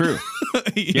 true.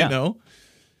 you know.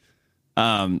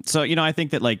 So, I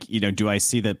think that, like, do I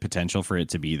see the potential for it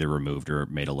to be either removed or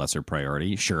made a lesser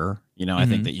priority? Sure. I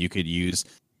think that you could use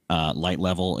light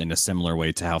level in a similar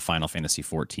way to how Final Fantasy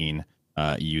 14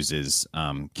 uses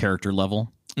character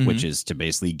level, which is to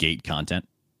basically gate content.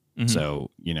 So,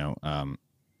 you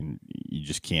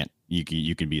just can't,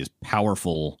 you can be as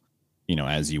powerful,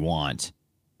 as you want.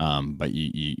 But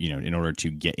you in order to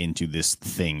get into this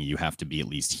thing, you have to be at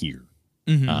least here.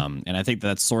 And I think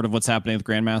that's sort of what's happening with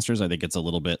Grandmasters. I think it's a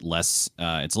little bit less,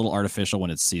 it's a little artificial when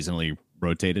it's seasonally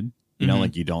rotated,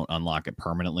 like you don't unlock it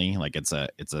permanently. Like it's a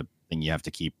thing you have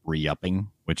to keep re-upping,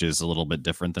 which is a little bit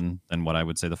different than what I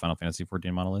would say the Final Fantasy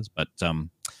 14 model is. But,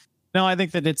 no, I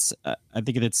think that I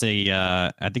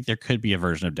think there could be a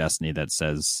version of Destiny that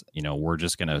says, we're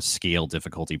just going to scale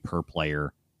difficulty per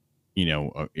player,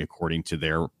 according to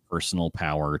their personal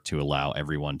power to allow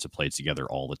everyone to play together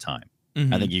all the time.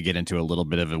 I think you get into a little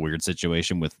bit of a weird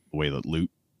situation with the way that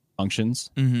loot functions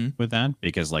with that,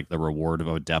 because like the reward of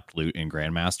adept loot in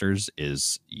Grandmasters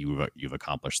is you've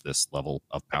accomplished this level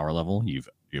of power level. You've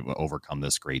overcome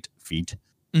this great feat.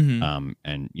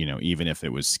 And even if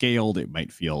it was scaled, it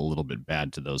might feel a little bit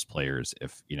bad to those players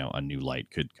if a new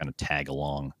light could kind of tag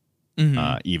along,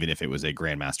 even if it was a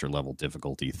Grandmaster level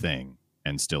difficulty thing,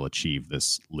 and still achieve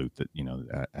this loot that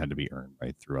that had to be earned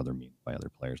through other means by other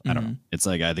players. I don't know. It's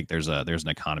like, I think there's an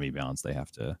economy balance they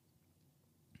have to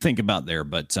think about there.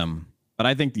 But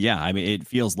I think it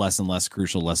feels less and less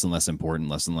crucial, less and less important,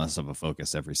 less and less of a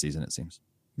focus every season, it seems.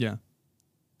 Yeah.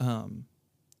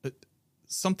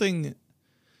 Something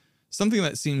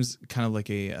that seems kind of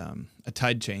like a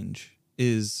tide change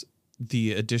is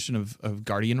the addition of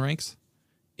Guardian ranks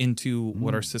into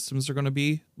what our systems are going to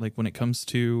be like when it comes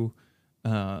to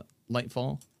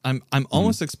Lightfall. I'm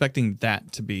almost expecting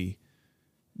that to be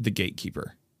the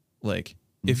gatekeeper. Like,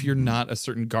 if you're not a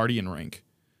certain Guardian rank,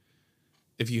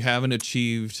 if you haven't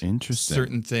achieved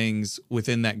certain things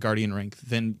within that Guardian rank,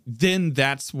 then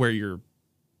that's where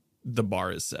the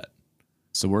bar is set.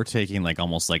 So we're taking like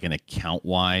almost like an account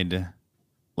wide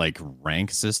like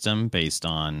rank system based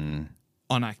on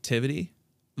activity.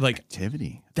 Like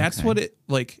activity. That's what it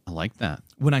like. I like that.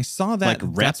 When I saw that,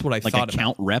 like that's what I thought about.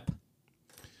 Account rep.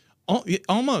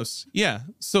 Almost, yeah.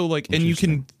 So like, and you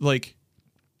can like,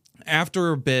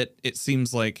 after a bit, it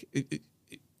seems like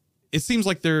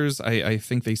there's I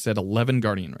think they said 11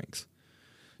 Guardian ranks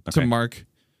to mark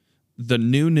the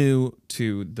new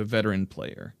to the veteran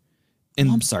player. And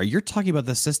I'm sorry, you're talking about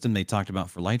the system they talked about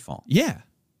for Lightfall. Yeah.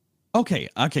 Okay,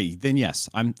 then yes.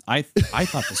 I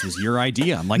thought this was your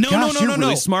idea. I'm like, you're a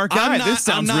really smart guy. This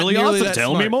sounds really awesome.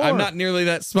 Tell me more. I'm not nearly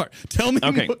that smart. Tell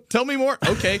me more.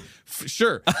 Okay,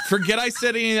 sure. Forget I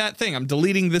said any of that thing. I'm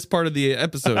deleting this part of the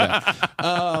episode.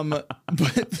 But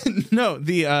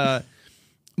no,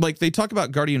 like they talk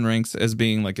about Guardian ranks as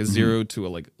being like a 0 to a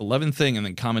like 11 thing, and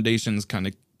then commendations kind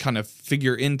of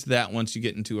figure into that once you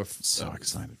get into a so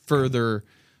excited further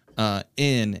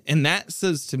in, and that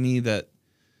says to me that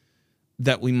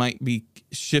we might be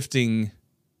shifting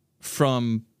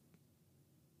from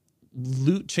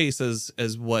loot chase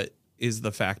as what is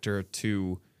the factor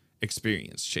to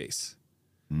experience chase.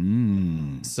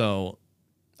 So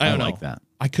I don't know. like that.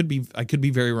 I could be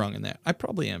very wrong in that. I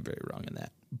probably am very wrong in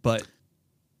that. But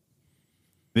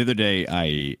the other day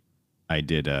I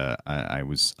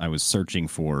was searching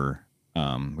for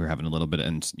we were having a little bit,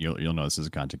 and you'll notice as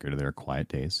a content creator there are quiet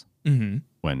days when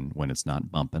it's not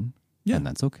bumping. Yeah, and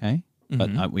that's okay. But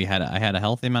I had a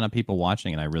healthy amount of people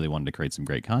watching, and I really wanted to create some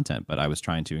great content. But I was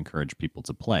trying to encourage people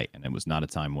to play, and it was not a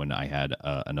time when I had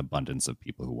an abundance of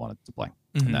people who wanted to play,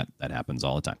 and that happens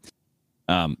all the time.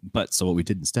 But so what we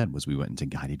did instead was we went into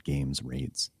guided games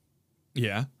raids.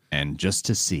 Yeah, and just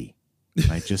to see,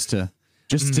 right, just to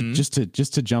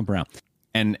jump around,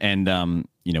 and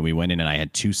we went in, and I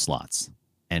had 2 slots,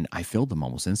 and I filled them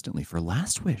almost instantly for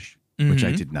Last Wish, which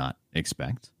I did not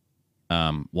expect.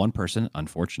 One person,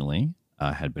 unfortunately,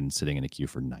 had been sitting in a queue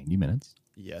for 90 minutes.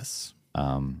 Yes.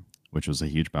 Which was a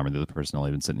huge bummer. The other person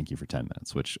only been sitting in a queue for 10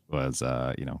 minutes, which was,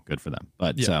 good for them.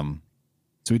 But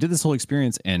so we did this whole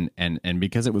experience, and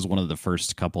because it was one of the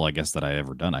first couple, I guess, that I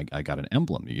ever done, I got an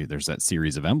emblem. There's that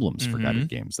series of emblems for guided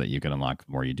games that you can unlock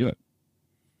the more you do it.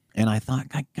 And I thought,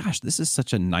 gosh, this is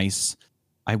such a nice.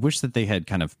 I wish that they had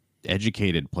kind of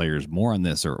educated players more on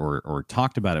this, or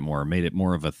talked about it more, or made it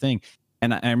more of a thing.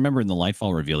 And I remember in the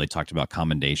Lightfall reveal, they talked about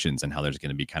commendations and how there's going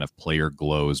to be kind of player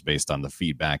glows based on the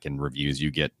feedback and reviews you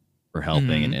get for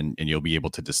helping. And you'll be able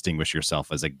to distinguish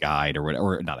yourself as a guide or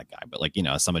whatever, or not a guide, but like,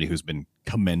 somebody who's been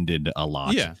commended a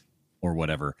lot or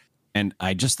whatever. And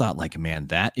I just thought, like, man,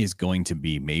 that is going to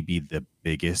be maybe the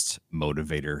biggest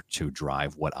motivator to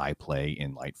drive what I play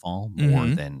in Lightfall more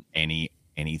than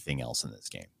anything else in this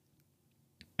game.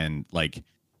 And like,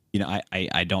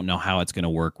 I don't know how it's going to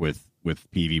work with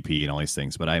PvP and all these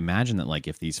things, but I imagine that, like,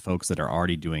 if these folks that are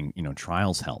already doing,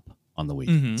 trials help on the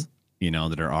weekends,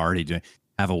 that are already doing,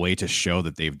 have a way to show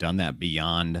that they've done that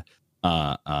beyond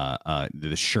the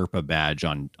Sherpa badge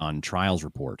on trials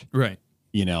report, right?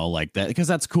 Like that, because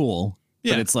that's cool.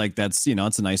 Yeah. But it's like, that's,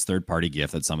 it's a nice third party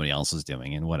gift that somebody else is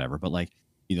doing and whatever. But like,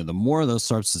 the more of those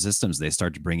sorts of systems they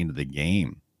start to bring into the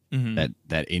game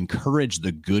that encourage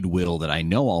the goodwill that I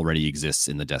know already exists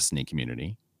in the Destiny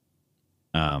community.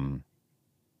 That's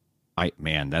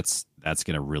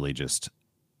gonna really just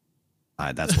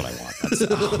that's what I want.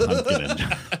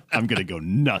 I'm gonna go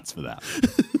nuts for that.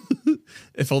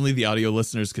 If only the audio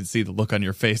listeners could see the look on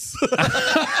your face.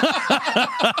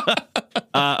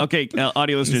 Okay,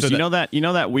 audio listeners, you know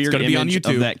that weird image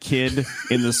of that kid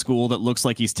in the school that looks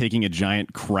like he's taking a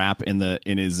giant crap in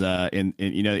his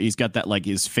he's got that, like,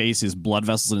 his blood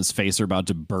vessels in his face are about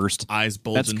to burst. Eyes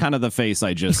bulging. That's kind of the face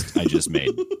I just made.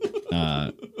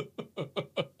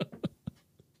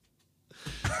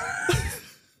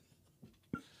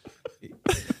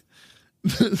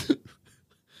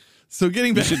 So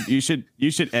getting back, you should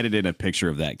edit in a picture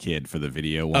of that kid for the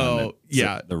video one. Oh,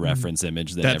 yeah, the reference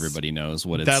image that everybody knows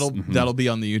what it's. That'll be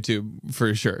on the YouTube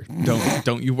for sure.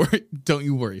 Don't you worry. Don't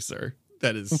you worry, sir.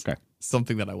 That is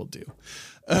something that I will do.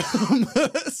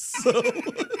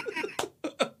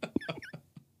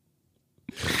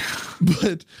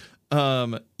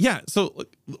 So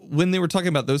when they were talking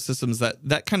about those systems,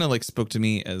 that kind of like spoke to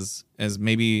me as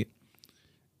maybe,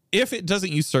 if it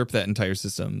doesn't usurp that entire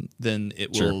system, then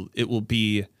it will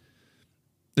be,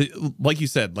 like you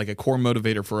said, like a core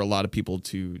motivator for a lot of people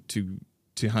to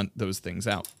hunt those things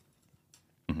out.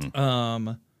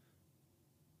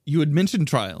 You had mentioned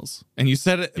trials, and you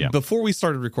said it before we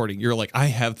started recording. You're like, I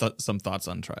have some thoughts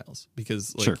on trials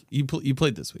because you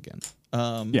played this weekend.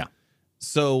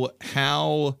 So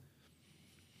how?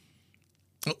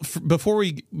 Before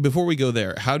we go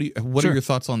there, what are your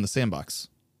thoughts on the sandbox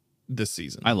this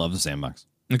season? I love the sandbox.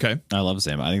 Okay, I love the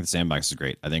sandbox. I think the sandbox is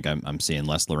great. I think I'm seeing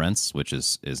less Lorentz, which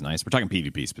is nice. We're talking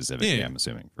PvP specifically. Yeah. I'm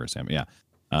assuming for a sandbox. Yeah.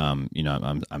 I'm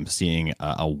seeing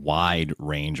a wide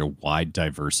range, a wide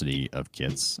diversity of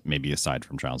kids, maybe aside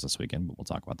from trials this weekend, but we'll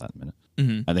talk about that in a minute.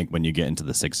 I think when you get into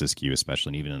the 6s queue, especially,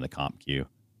 and even in the comp queue,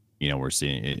 we're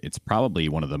seeing it's probably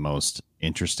one of the most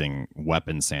interesting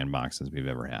weapon sandboxes we've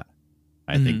ever had.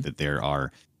 I think that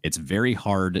it's very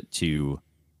hard to,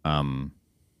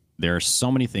 there are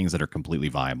so many things that are completely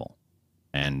viable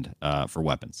and for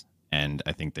weapons. And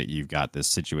I think that you've got this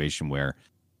situation where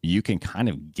you can kind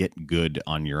of get good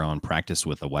on your own, practice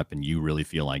with a weapon you really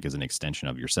feel like is an extension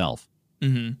of yourself,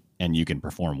 and you can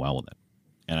perform well with it.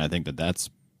 And I think that that's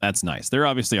nice. There are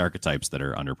obviously archetypes that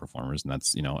are underperformers, and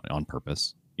that's, on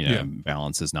purpose.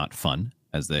 Balance is not fun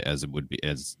as it would be,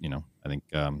 I think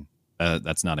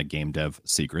that's not a game dev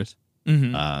secret.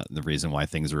 The reason why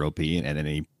things are OP at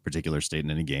any particular state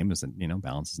in any game is that,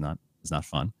 balance is not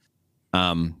fun.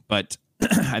 But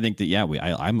I think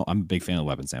that I'm a big fan of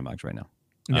Weapon Sandbox right now.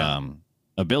 Yeah.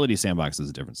 Ability Sandbox is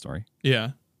a different story.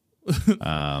 Yeah.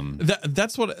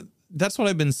 That's what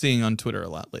I've been seeing on Twitter a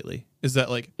lot lately. Is that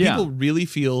like people really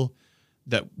feel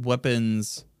that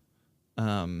weapons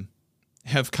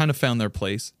have kind of found their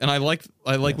place, and I like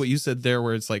what you said there,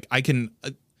 where it's like I can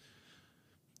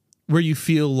where you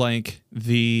feel like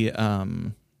the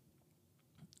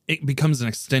it becomes an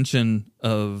extension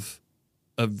of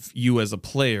you as a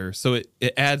player, so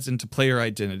it adds into player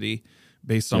identity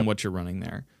based on what you're running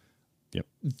there. Yep.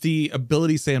 The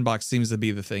ability sandbox seems to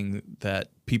be the thing that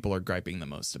people are griping the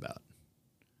most about.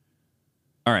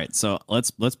 All right, so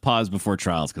let's pause before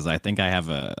trials, because I think I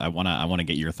want to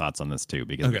get your thoughts on this too,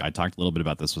 because I talked a little bit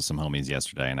about this with some homies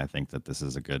yesterday, and I think that this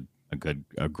is a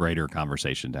greater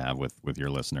conversation to have with your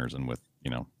listeners and with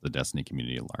the Destiny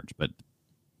community at large. But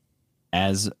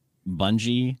as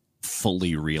Bungie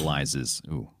fully realizes,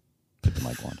 hit the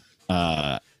mic wand.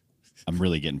 I'm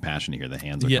really getting passionate here. The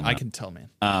hands are coming I up. can tell,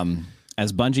 man.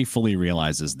 As Bungie fully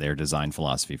realizes their design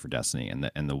philosophy for Destiny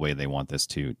and the way they want this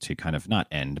to kind of not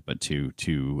end, but to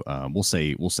we'll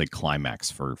say climax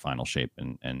for final shape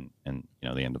and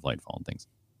the end of Lightfall and things.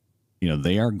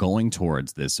 They are going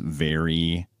towards this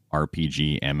very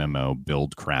RPG MMO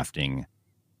build crafting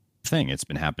thing. It's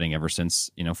been happening ever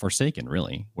since Forsaken,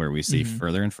 really, where we see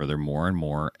further and further more and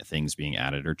more things being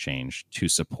added or changed to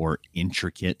support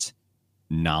intricate,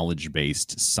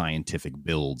 knowledge-based scientific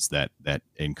builds that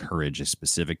encourage a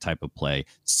specific type of play,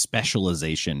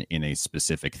 specialization in a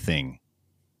specific thing,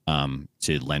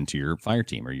 to lend to your fire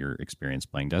team or your experience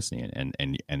playing Destiny.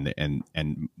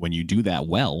 And when you do that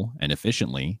well and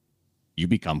efficiently, you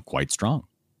become quite strong,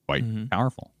 quite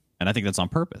powerful. And I think that's on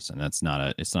purpose, and it's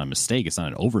not a mistake. It's not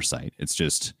an oversight. It's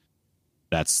just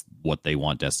that's what they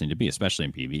want Destiny to be, especially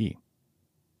in PvE.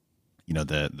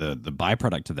 The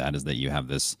byproduct of that is that you have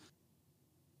this.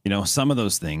 Some of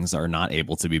those things are not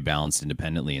able to be balanced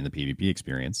independently in the PvP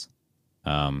experience.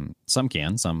 Some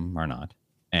can, some are not.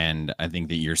 And I think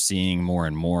that you're seeing more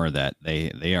and more that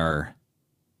they are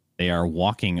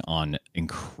walking on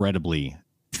incredibly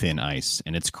thin ice,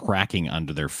 and it's cracking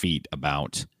under their feet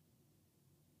about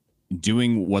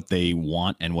doing what they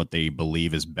want and what they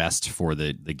believe is best for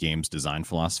the game's design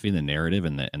philosophy, the narrative,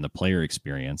 and the player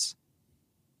experience.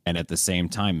 And at the same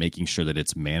time, making sure that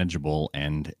it's manageable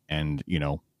and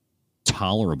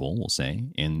tolerable, we'll say,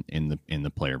 in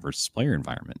the player versus player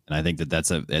environment. And I think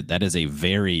that is a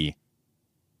very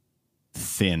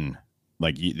thin,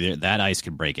 that ice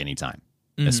could break anytime.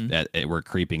 We're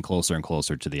creeping closer and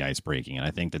closer to the ice breaking, and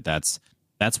I think that's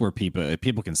where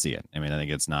people can see it. I mean, I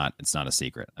think it's not a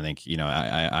secret. I think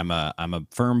I'm a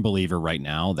firm believer right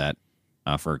now that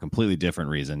for a completely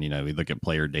different reason. We look at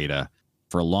player data.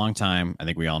 For a long time, I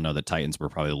think we all know that Titans were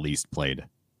probably the least played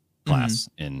class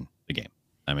in the game.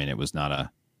 I mean, it was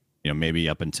not maybe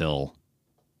up until,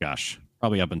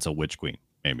 probably up until Witch Queen,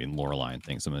 maybe in Lorelei and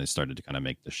things. Some of they started to kind of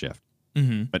make the shift.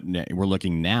 But we're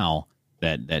looking now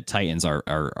that Titans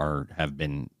have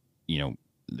been,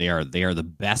 they are the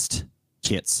best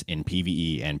kits in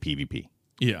PvE and PvP.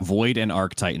 Yeah. Void and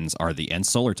Arc Titans and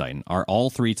Solar Titan all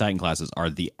three Titan classes are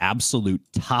the absolute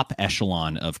top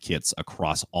echelon of kits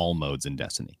across all modes in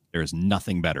Destiny. There is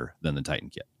nothing better than the Titan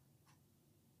kit.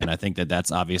 And I think that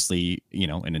that's obviously,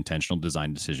 an intentional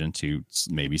design decision to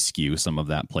maybe skew some of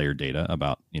that player data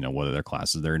about, whether their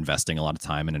classes, they're investing a lot of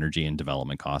time and energy and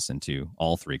development costs into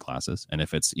all three classes. And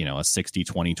if it's, a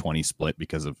 60-20-20 split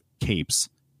because of capes,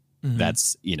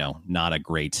 that's, not a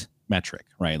great metric,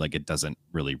 right? Like it doesn't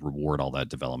really reward all that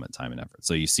development time and effort.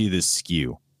 So you see this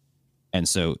skew. And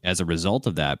so as a result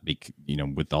of that,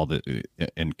 with all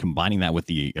and combining that with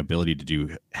the ability to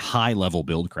do high level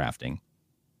build crafting,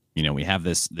 we have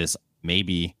this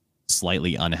maybe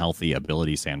slightly unhealthy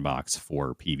ability sandbox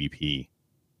for PvP,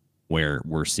 where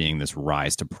we're seeing this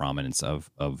rise to prominence of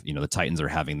the Titans are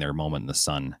having their moment in the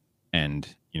sun,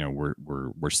 and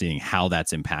we're seeing how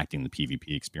that's impacting the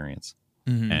PvP experience.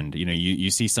 And you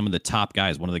see some of the top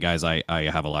guys. One of the guys I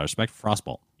have a lot of respect for,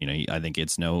 Frostbolt. I think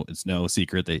it's no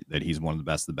secret that he's one of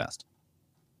the best.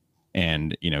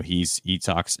 And he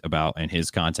talks about in his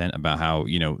content about how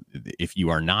if you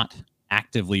are not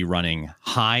actively running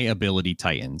high ability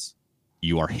Titans,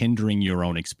 you are hindering your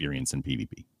own experience in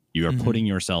PvP. You are putting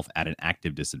yourself at an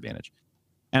active disadvantage.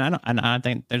 And I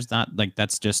think there's not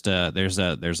that's just there's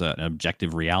an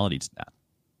objective reality to that.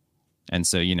 And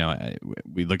so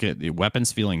we look at the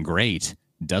weapons feeling great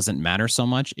doesn't matter so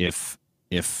much if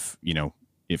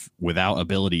without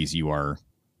abilities you are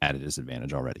at a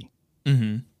disadvantage already.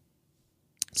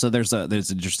 So there's an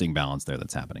interesting balance there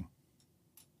that's happening.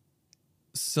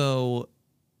 So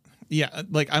Yeah,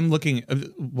 like I'm looking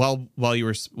while you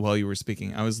were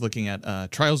speaking, I was looking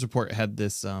at Trials Report had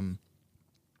this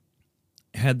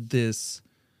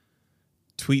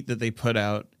tweet that they put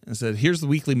out and said, "Here's the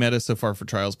weekly meta so far for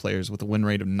Trials players with a win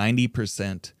rate of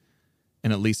 90%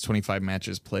 and at least 25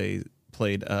 matches played.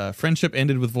 Friendship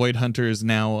ended with Void Hunters.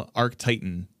 Now Arc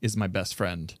Titan is my best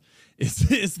friend."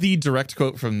 Is the direct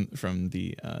quote from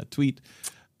the tweet.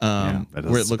 Where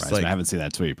it looks like I haven't seen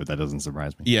that tweet, but that doesn't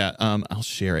surprise me. Yeah, I'll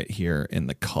share it here in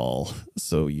the call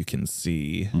so you can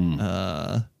see.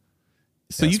 You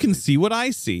can see what I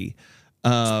see.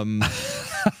 But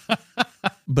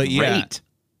yeah, Great.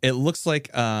 It looks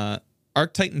like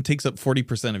Arc Titan takes up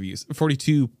 40% of use,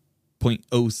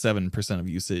 42.07% of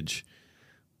usage,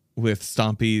 with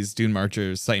Stompies, Dune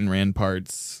Marchers, Titan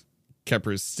Ramparts,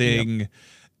 Kepper's Sting. Yep.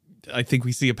 I think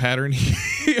we see a pattern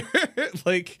here.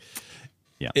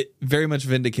 It very much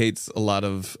vindicates a lot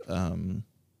of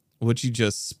what you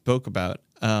just spoke about.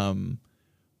 Where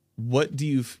do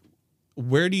you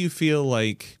feel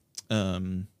like,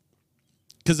 because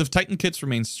if Titan kits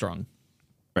remain strong,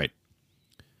 right?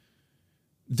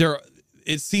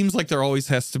 It seems like there always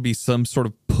has to be some sort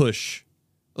of push,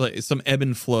 like some ebb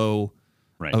and flow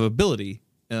of ability.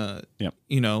 You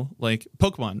know, like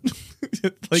Pokemon,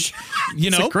 like, you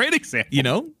know, it's a great example. You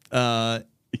know,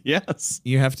 yes,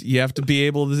 you have to be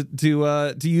able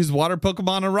to use water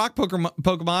Pokemon or rock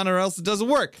Pokemon, or else it doesn't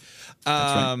work.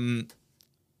 Right.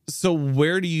 So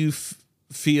where do you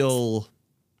feel?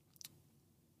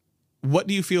 What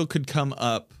do you feel could come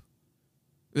up?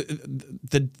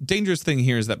 The dangerous thing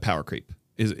here is that power creep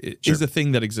is a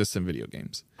thing that exists in video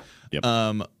games. Yep.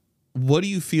 What do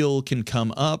you feel can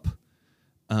come up?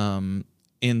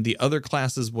 In the other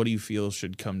classes, what do you feel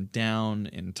should come down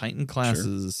in Titan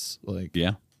classes?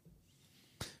 Sure.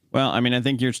 Well, I mean, I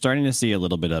think you're starting to see a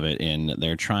little bit of it in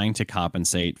they're trying to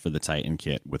compensate for the Titan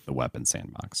kit with the weapon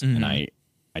sandbox. Mm-hmm. And I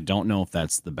don't know if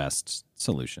that's the best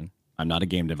solution. I'm not a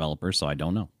game developer, so I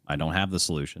don't know. I don't have the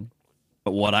solution.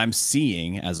 But what I'm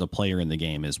seeing as a player in the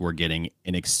game is we're getting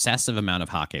an excessive amount of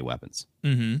Hake weapons.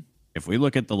 Mm-hmm. If we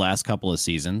look at the last couple of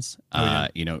seasons,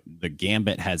 you know, the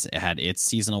Gambit has had its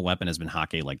seasonal weapon has been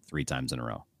Hake like 3 times in a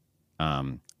row.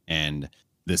 And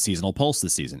the seasonal pulse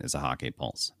this season is a Hake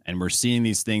pulse. And we're seeing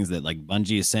these things that like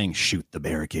Bungie is saying, shoot the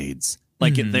barricades.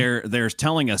 Like they're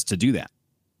telling us to do that.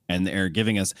 And they're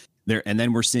giving us there. And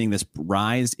then we're seeing this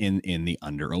rise in the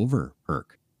under over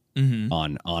perk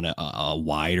on a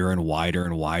wider and wider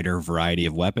and wider variety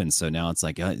of weapons. So now it's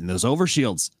like those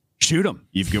overshields. Shoot them.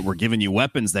 We're giving you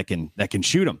weapons that can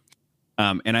shoot them.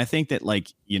 And I think that, like,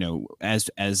 you know,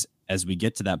 as we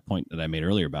get to that point that I made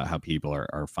earlier about how people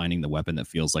are finding the weapon that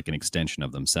feels like an extension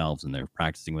of themselves and they're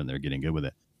practicing when they're getting good with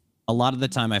it. A lot of the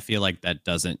time I feel like that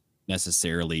doesn't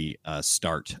necessarily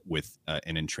start with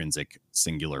an intrinsic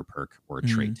singular perk or a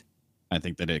trait. I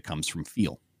think that it comes from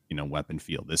feel, you know, weapon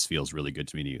feel. This feels really good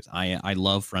to me to use. I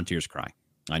love Frontier's Cry.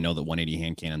 I know that 180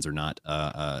 hand cannons are not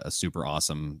a super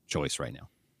awesome choice right now.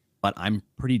 But I'm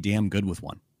pretty damn good with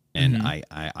one, and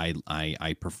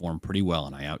I perform pretty well,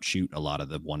 and I outshoot a lot of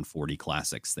the 140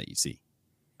 classics that you see.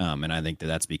 And I think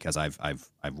that's because I've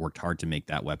worked hard to make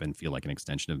that weapon feel like an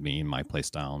extension of me and my play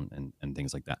style and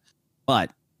things like that. But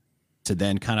to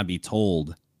then kind of be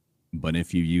told, but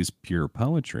if you use pure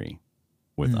poetry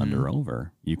with under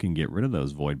over, you can get rid of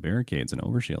those void barricades and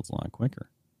overshields a lot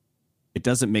quicker. It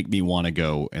doesn't make me want to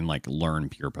go and like learn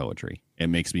pure poetry. It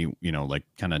makes me, you know, like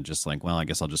kind of just like, well, I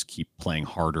guess I'll just keep playing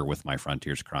harder with my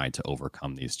Frontier's Cry to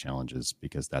overcome these challenges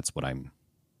because that's what I'm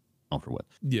comfortable with.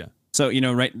 Yeah. So, you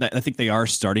know, right. I think they are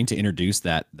starting to introduce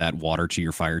that water to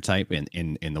your fire type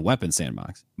in the weapon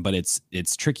sandbox, but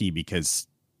it's tricky because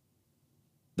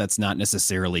that's not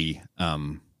necessarily,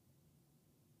 that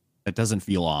doesn't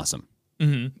feel awesome.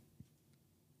 And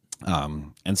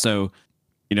so,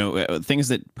 you know, things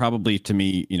that probably to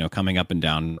me, you know, coming up and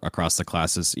down across the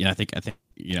classes, you know, I think,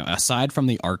 you know, aside from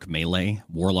the arc melee,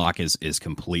 Warlock is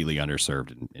completely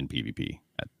underserved in PvP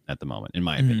at the moment, in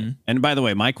my opinion. And by the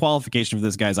way, my qualification for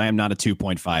this, guys, I am not a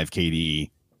 2.5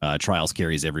 KD trials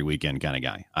carries every weekend kind of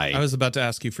guy. I was about to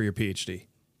ask you for your PhD.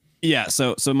 Yeah,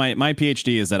 so my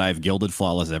PhD is that I've gilded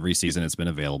Flawless every season it's been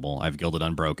available. I've gilded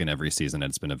Unbroken every season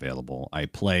it's been available. I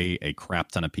play a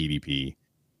crap ton of PvP.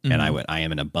 And I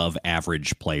am an above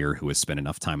average player who has spent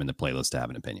enough time in the playlist to have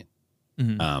an opinion.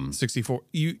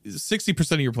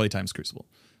 60% of your playtime is Crucible.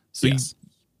 So yes.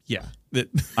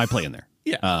 I play in there.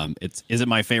 Yeah. Is it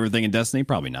my favorite thing in Destiny?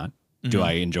 Probably not. Do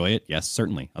I enjoy it? Yes,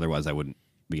 certainly. Otherwise I wouldn't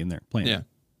be in there playing. Yeah.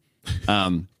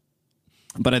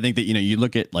 But I think that, you know, you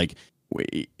look at like,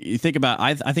 you think about,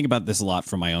 I think about this a lot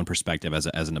from my own perspective as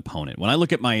an opponent. When I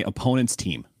look at my opponent's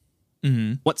team,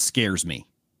 what scares me?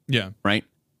 Yeah. Right.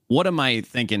 What am I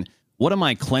thinking? What am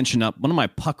I clenching up? What am I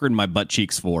puckering my butt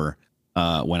cheeks for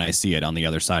when I see it on the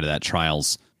other side of that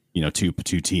trials? Two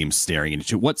teams staring at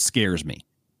each other. What scares me?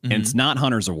 And it's not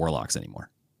hunters or warlocks anymore.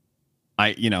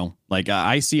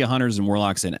 I see a hunters and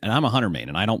warlocks and I'm a hunter main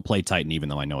and I don't play Titan even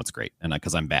though I know it's great and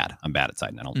because I'm bad at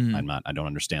Titan. I don't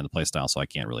understand the play style, so I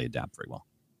can't really adapt very well.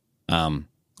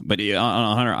 But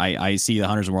on a hunter, I see the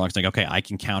hunters and warlocks like, okay, I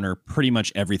can counter pretty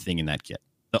much everything in that kit.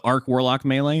 The arc warlock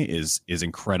melee is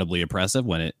incredibly oppressive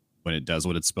when it does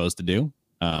what it's supposed to do.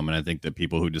 And I think that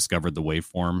people who discovered the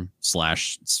waveform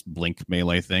 / blink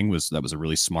melee thing was a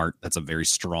really smart. That's a very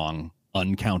strong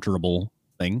uncounterable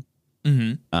thing.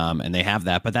 And they have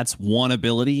that, but that's one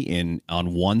ability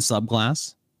on one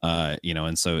subclass,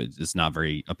 and so it's not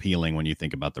very appealing when you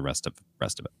think about the rest of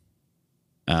it.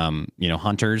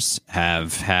 Hunters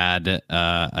have had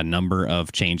a number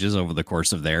of changes over the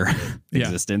course of their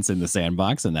existence in the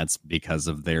sandbox, and that's because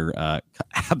of their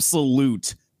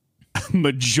absolute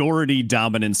majority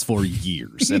dominance for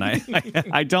years. And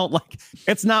I don't like,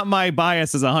 it's not my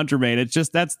bias as a hunter main. It's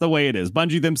just, that's the way it is.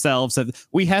 Bungie themselves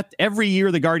every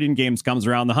year the Guardian games comes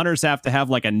around, the hunters have to have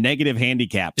like a negative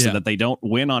handicap so that they don't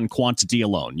win on quantity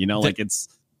alone.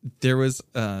 There was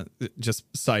just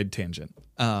side tangent.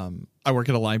 I work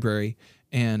at a library,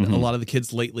 and a lot of the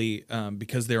kids lately,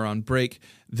 because they're on break,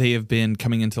 they have been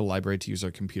coming into the library to use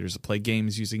their computers to play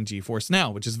games using GeForce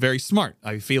Now, which is very smart.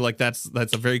 I feel like that's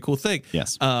a very cool thing.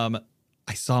 Yes. I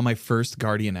saw my first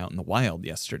Guardian out in the wild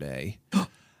yesterday.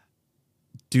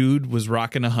 Dude was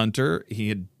rocking a hunter.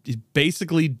 He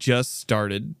basically just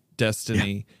started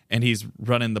Destiny, and he's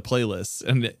running the playlist.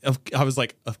 And I was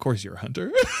like, "Of course you're a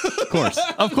hunter." Of course,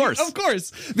 of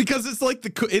course, because it's like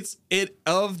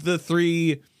of the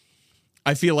three.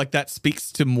 I feel like that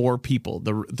speaks to more people,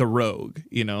 the rogue,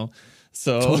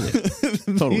 So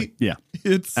totally. Yeah.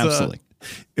 It's absolutely.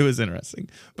 It was interesting.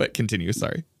 But continue,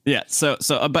 sorry. Yeah,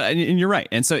 but you're right.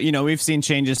 And so, we've seen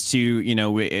changes to,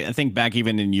 I think back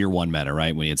even in year one meta,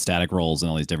 right? When you had static rolls and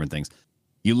all these different things.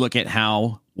 You look at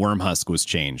how Wormhusk was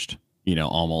changed,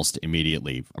 almost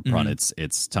immediately upon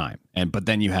its time. But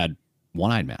then you had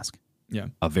One-Eyed Mask. Yeah.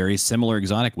 A very similar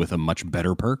exotic with a much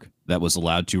better perk that was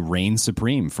allowed to reign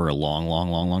supreme for a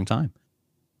long time.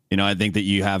 I think that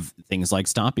you have things like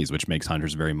Stompies, which makes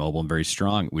hunters very mobile and very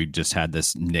strong. We just had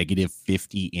this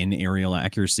 -50 in aerial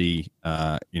accuracy,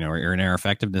 or in air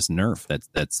effectiveness nerf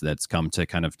that's come to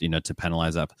kind of, to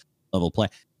penalize up level play.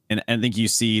 And I think you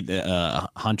see the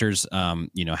hunters,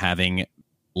 having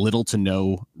little to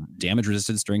no damage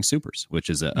resistance during supers, which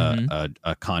is a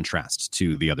contrast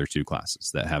to the other two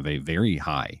classes that have a very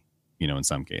high, in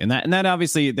some case, and that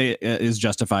obviously is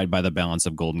justified by the balance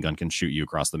of Golden Gun can shoot you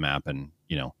across the map, and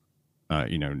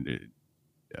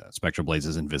Spectral Blaze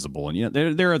is invisible, and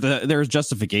there's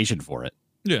justification for it.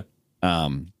 Yeah.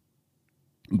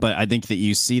 But I think that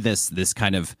you see this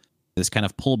kind of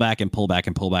pullback and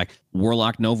pullback.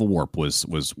 Warlock Nova Warp was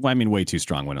way too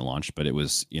strong when it launched, but it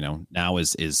was, now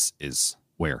is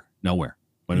where? Nowhere.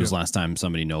 When was the last time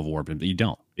somebody Nova Warped? But you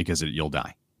don't, because you'll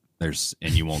die.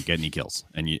 And you won't get any kills.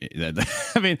 And you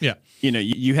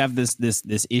have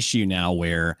this issue now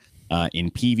where in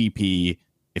PvP,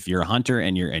 if you're a hunter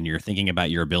and you're thinking about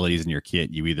your abilities in your kit,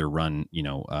 you either run,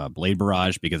 Blade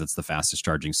Barrage because it's the fastest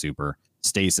charging super,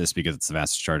 Stasis because it's the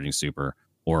fastest charging super,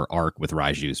 or Arc with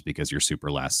Raijus because your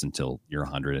super lasts until you're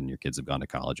 100 and your kids have gone to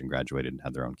college and graduated and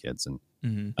had their own kids. And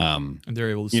and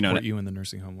they're able to support you in the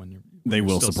nursing home when they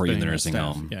will support you in the nursing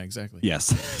home. Yeah, exactly. Yes,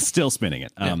 still spinning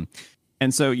it. Yeah.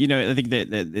 And so, I think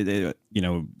that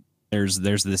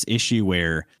there's this issue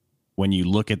where when you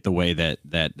look at the way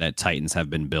that Titans have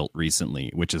been built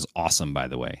recently, which is awesome, by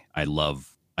the way. I love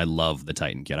the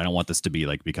Titan kit. I don't want this to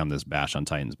become this bash on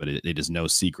Titans, but it is no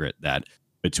secret that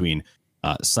between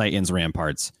Titans,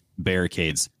 ramparts,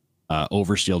 barricades,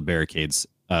 overshield barricades,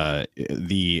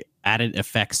 the added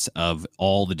effects of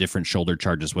all the different shoulder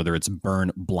charges, whether it's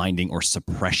burn, blinding, or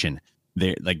suppression,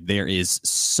 there is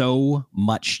so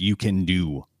much you can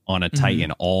do on a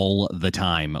Titan all the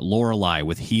time. Lorelei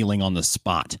with healing on the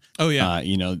spot. Oh yeah,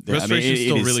 Restoration is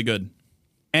still really good.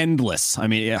 Endless.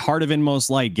 Heart of Inmost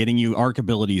Light getting you arc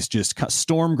abilities, just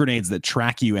storm grenades that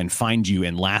track you and find you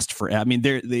and last for.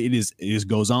 It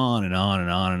goes on and on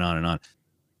and on and on and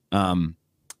on.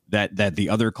 That the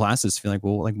other classes feel like,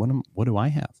 well, like what do I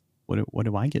have? What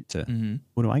do I get to?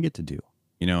 What do I get to do?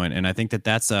 And I think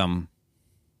that's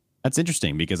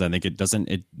interesting, because I think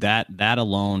that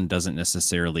alone doesn't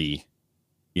necessarily,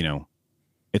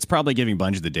 it's probably giving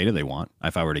Bungie the data they want,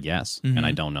 if I were to guess. And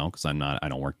I don't know, because I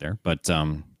don't work there. But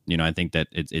I think that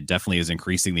it definitely is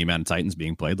increasing the amount of Titans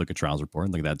being played. Look at Trials Report.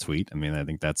 Look at that tweet. I mean, I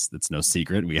think that's no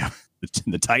secret. We have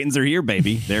the Titans are here,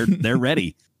 baby. They're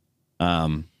ready.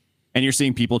 And you're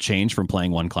seeing people change from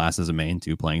playing one class as a main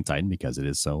to playing Titan because it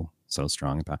is so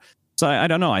strong. So I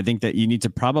don't know. I think that you need to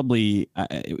probably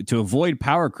to avoid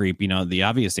power creep. The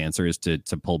obvious answer is to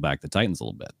pull back the Titans a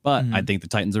little bit. But I think the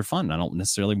Titans are fun. I don't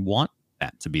necessarily want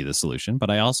that to be the solution,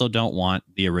 but I also don't want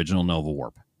the original Nova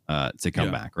Warp to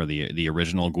come back, or the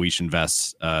original Guishan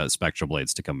Vest Spectral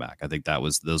Blades to come back. I think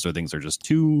those are things that are just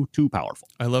too powerful.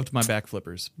 I loved my back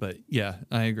flippers, but yeah,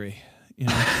 I agree.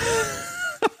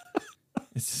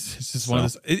 It's just one of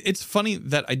those. It's funny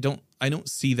that I don't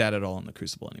see that at all in the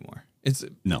Crucible anymore.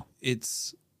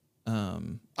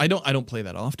 I don't play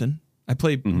that often. I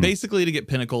play basically to get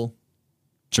Pinnacle,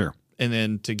 sure, and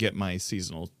then to get my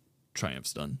seasonal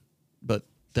triumphs done. But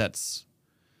that's.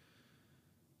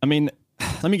 I mean,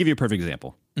 let me give you a perfect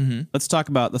example. Let's talk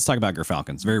about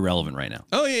Gerfalcons. Very relevant right now.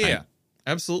 Oh yeah,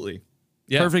 absolutely.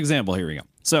 Yeah, perfect example. Here we go.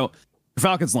 So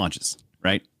Gerfalcons launches,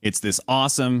 right? It's this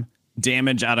awesome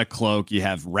damage out of cloak. You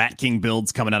have Rat King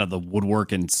builds coming out of the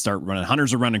woodwork and start running.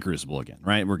 Hunters are running Crucible again,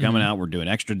 right? We're coming out. We're doing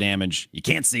extra damage. You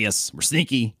can't see us. We're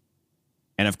sneaky.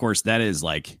 And of course, that is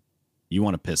like, you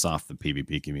want to piss off the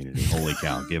PvP community. Holy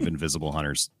cow! Give Invisible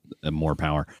Hunters more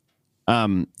power.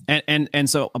 And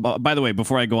so, by the way,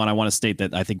 before I go on, I want to state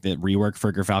that I think that rework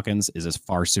for Gerfalcons is a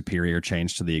far superior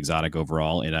change to the exotic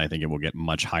overall, and I think it will get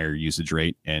much higher usage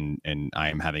rate. And I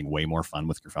am having way more fun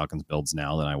with Gerfalcons builds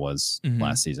now than I was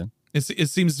last season. It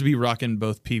seems to be rocking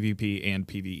both PvP and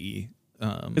PvE.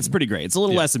 It's pretty great. It's a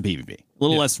little less in PvP, a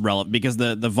little less relevant because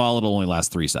the volatile only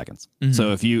lasts 3 seconds.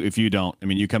 So if you don't, I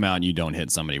mean, you come out and you don't hit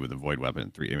somebody with a void weapon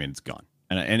in 3, I mean, it's gone.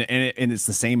 And it's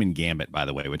the same in Gambit, by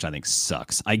the way, which I think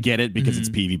sucks. I get it because it's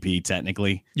PvP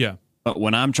technically. Yeah. But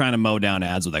when I'm trying to mow down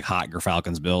ads with like hot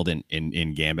Gerfalcons build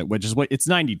in Gambit, which is what it's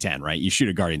 90-10, right? You shoot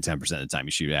a Guardian 10% of the time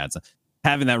you shoot ads.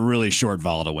 Having that really short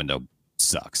volatile window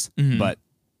sucks. But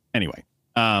anyway,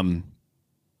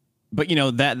 but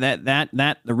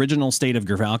that original state of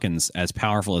Gerfalcons, as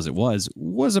powerful as it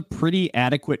was a pretty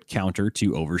adequate counter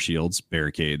to overshields,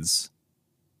 barricades,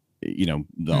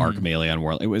 the arc melee on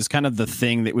Warlock. It was kind of the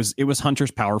thing it was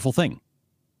Hunter's powerful thing,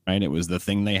 right? It was the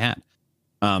thing they had.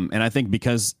 And I think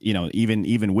because,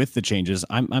 even with the changes,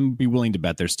 I'm be willing to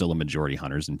bet there's still a majority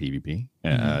Hunters in PvP,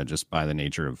 just by the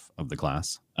nature of the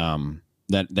class.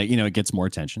 That it gets more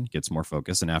attention, gets more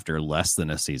focus. And after less than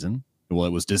a season, well,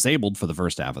 it was disabled for the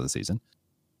first half of the season,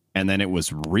 and then it was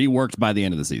reworked by the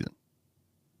end of the season.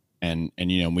 And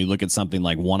we look at something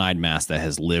like One-Eyed Mask that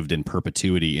has lived in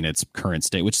perpetuity in its current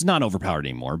state, which is not overpowered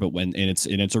anymore. But when in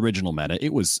its original meta,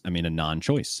 it was, a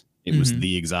non-choice. It was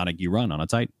the exotic you run on a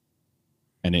Titan,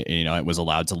 and it was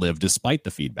allowed to live despite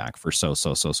the feedback for so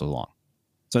long.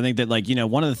 So I think that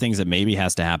one of the things that maybe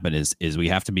has to happen is we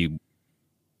have to be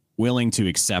willing to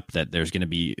accept that there's going to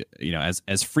be,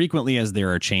 as frequently as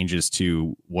there are changes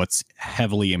to what's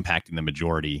heavily impacting the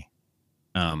majority.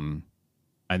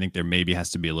 I think there maybe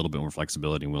has to be a little bit more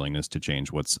flexibility and willingness to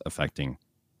change what's affecting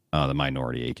the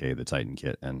minority, aka the Titan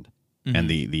kit, and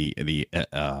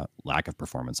the lack of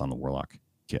performance on the Warlock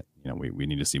kit. We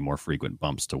need to see more frequent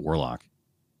bumps to Warlock.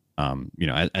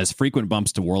 As frequent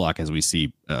bumps to Warlock as we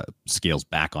see scales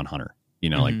back on Hunter.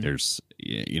 Like there's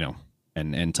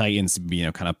and Titans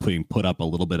kind of being put up a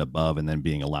little bit above and then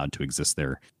being allowed to exist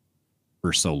there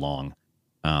for so long.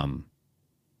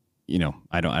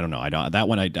 I don't know. That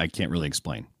one I can't really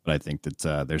explain, but I think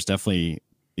that there's definitely,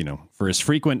 for as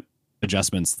frequent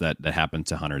adjustments that happen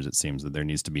to Hunters, it seems that there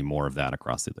needs to be more of that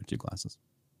across the other two classes.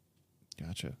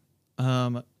 Gotcha.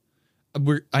 I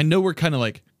know we're kind of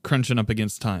like crunching up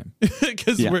against time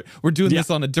because we're doing this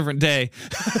on a different day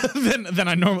than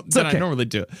I normally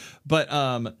do.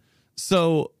 But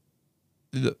so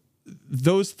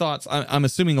those thoughts, I'm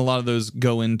assuming a lot of those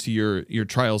go into your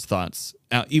trials thoughts,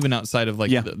 even outside of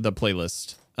the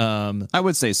playlist. I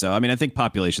would say so. I mean, I think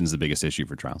population is the biggest issue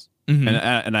for trials, and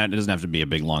it doesn't have to be a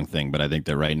big long thing. But I think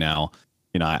that right now,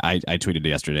 I tweeted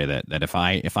yesterday that if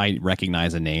I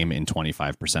recognize a name in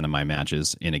 25% of my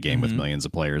matches in a game with millions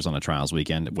of players on a trials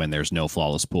weekend, when there's no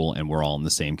flawless pool and we're all in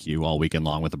the same queue all weekend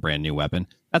long with a brand new weapon,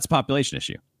 that's a population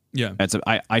issue. Yeah,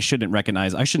 I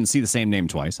shouldn't see the same name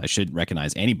twice. I shouldn't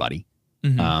recognize anybody.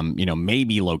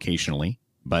 Maybe locationally,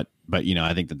 but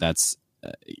I think that's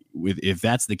if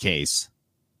that's the case,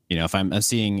 if I'm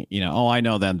seeing, I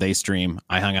know them, they stream,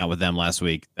 I hung out with them last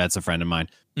week, that's a friend of mine.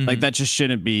 Like that just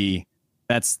shouldn't be.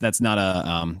 That's not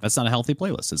a healthy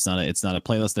playlist. It's not a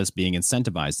playlist that's being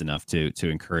incentivized enough to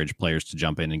encourage players to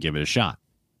jump in and give it a shot.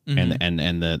 And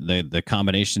the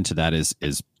combination to that is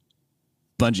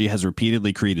Bungie has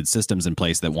repeatedly created systems in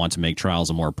place that want to make Trials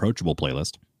a more approachable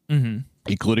playlist,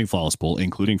 including Flawless Pool,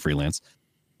 including freelance,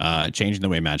 changing the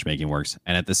way matchmaking works,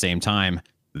 and at the same time,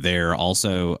 they're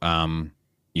also,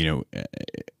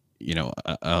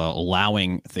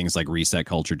 allowing things like reset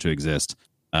culture to exist.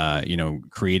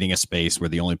 Creating a space where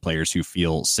the only players who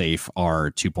feel safe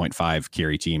are 2.5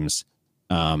 carry teams.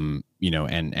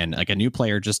 And like a new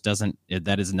player just doesn't.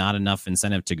 That is not enough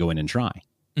incentive to go in and try.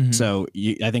 So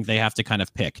I think they have to kind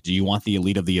of pick. Do you want the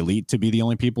elite of the elite to be the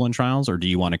only people in Trials, or do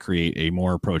you want to create a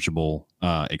more approachable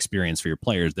experience for your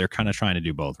players? They're kind of trying to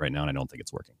do both right now, and I don't think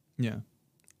it's working. Yeah.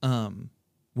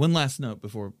 One last note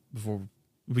before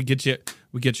we get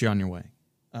you on your way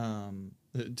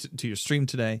to your stream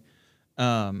today,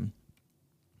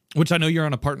 which I know you're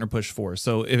on a partner push for.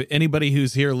 So if anybody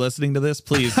who's here listening to this,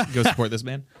 please go support this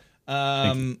man.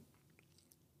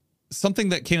 Something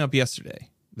that came up yesterday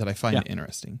that I find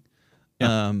interesting,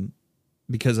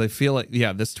 because I feel like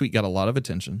this tweet got a lot of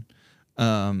attention.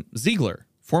 Ziegler,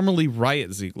 formerly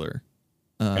Riot Ziegler,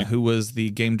 who was the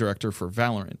game director for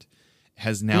Valorant,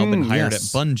 has now been hired at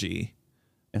Bungie.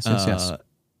 Yes.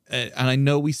 And I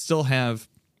know we still have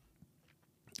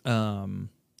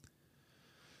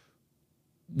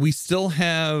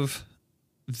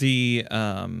the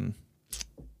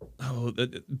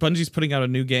Bungie's putting out a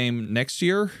new game next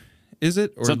year, is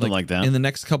it? Or something like that. In the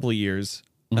next couple of years.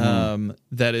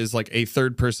 That is like a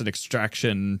third person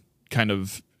extraction kind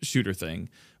of shooter thing.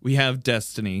 We have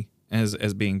Destiny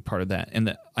as being part of that.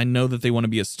 And I know that they want to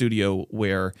be a studio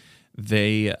where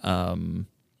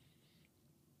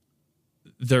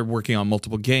they're working on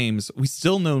multiple games. We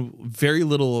still know very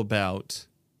little about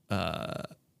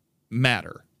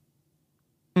Matter.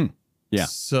 Yeah.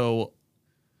 So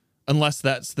unless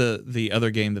that's the other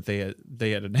game that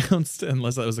they had announced,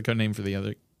 unless that was the code name for the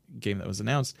other game that was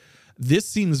announced, this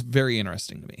seems very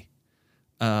interesting to me.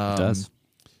 It does.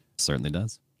 Certainly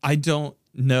does. I don't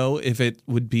know if it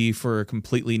would be for a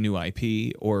completely new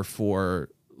IP or for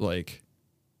like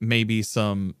maybe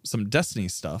some Destiny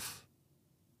stuff.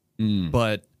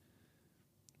 But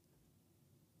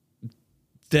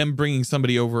them bringing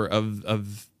somebody over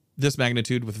of this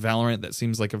magnitude with Valorant, that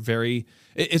seems like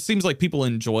it seems like people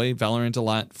enjoy Valorant a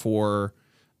lot for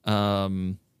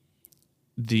the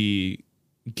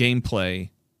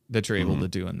gameplay that you're able to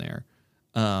do in there.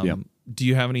 Do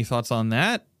you have any thoughts on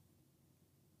that?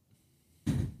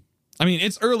 I mean,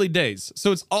 it's early days,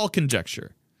 so it's all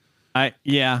conjecture.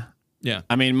 Yeah.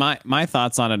 I mean, my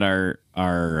thoughts on it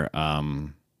are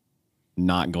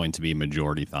not going to be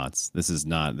majority thoughts. This is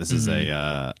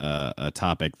a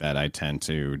topic that I tend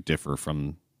to differ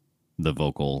from the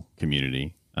vocal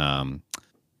community. I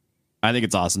think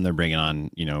it's awesome they're bringing on,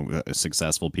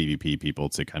 successful PvP people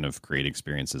to kind of create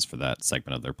experiences for that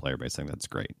segment of their player base. I think that's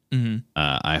great.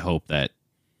 I hope that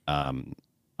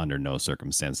under no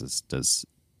circumstances does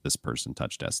this person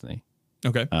touch Destiny.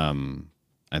 Okay.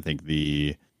 I think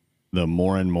the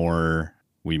more and more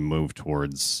we move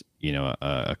towards,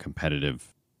 a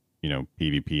competitive,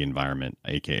 PvP environment,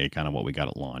 aka kind of what we got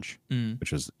at launch,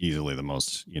 which is easily the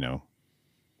most,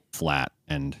 flat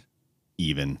and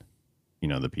even,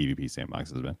 the PvP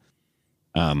sandbox has been.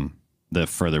 The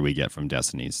further we get from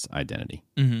Destiny's identity,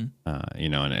 and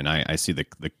I see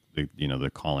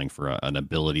the calling for an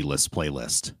ability-less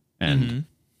playlist, and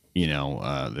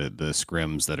the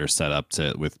scrims that are set up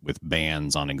with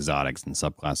bans on exotics and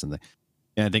subclasses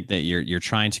and I think that you're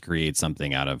trying to create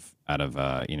something out of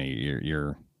that's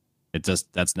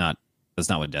not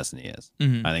what Destiny is.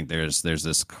 I think there's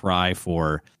this cry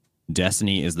for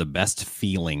Destiny is the best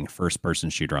feeling first person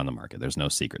shooter on the market. There's no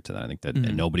secret to that. I think that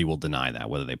nobody will deny that,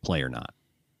 whether they play or not.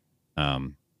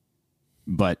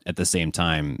 But at the same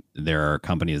time, there are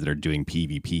companies that are doing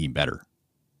PvP better,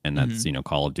 and that's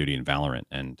Call of Duty and Valorant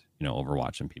and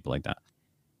Overwatch and people like that.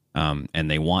 And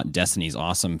they want Destiny's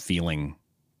awesome feeling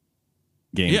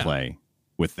gameplay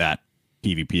with that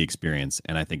PvP experience,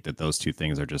 and I think that those two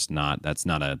things are just not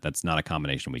a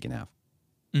combination we can have.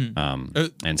 And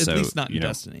at least not in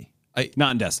Destiny.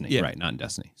 Not in Destiny, right? Not in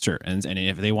Destiny, sure. And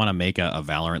if they want to make a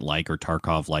Valorant like or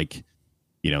Tarkov like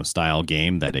style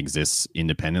game that exists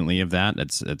independently of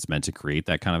that's meant to create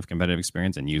that kind of competitive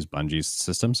experience and use Bungie's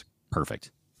systems,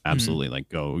 perfect, absolutely. Like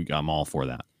go, I'm all for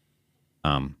that.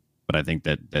 But I think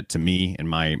that to me, and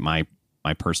my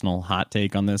personal hot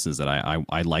take on this is that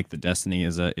I like that Destiny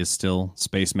is still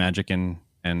space magic and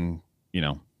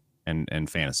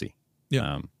fantasy.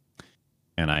 Yeah.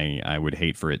 And I would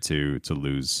hate for it to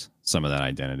lose some of that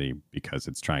identity because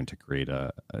it's trying to create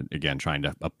trying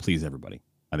to please everybody.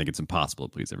 I think it's impossible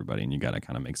to please everybody, and you got to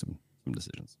kind of make some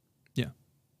decisions. Yeah.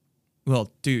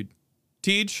 Well, dude,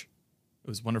 Teej, It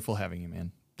was wonderful having you,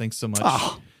 man. Thanks so much.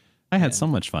 Oh, I had so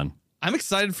much fun. I'm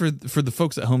excited for the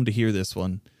folks at home to hear this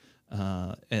one.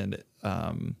 Why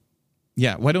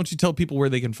don't you tell people where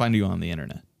they can find you on the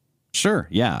internet? Sure.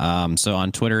 Yeah. So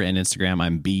on Twitter and Instagram,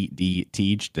 I'm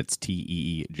BigDaddyTeej. That's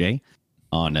TEEJ.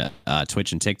 On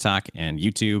Twitch and TikTok and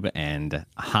YouTube and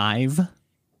Hive,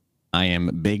 I am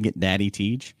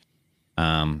BigDaddyTeej.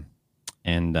 I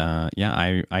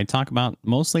talk about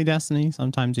mostly Destiny.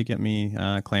 Sometimes you get me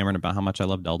clamoring about how much I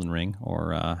love Elden Ring,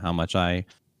 or how much I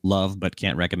love but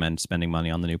can't recommend spending money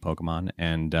on the new Pokemon.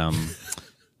 And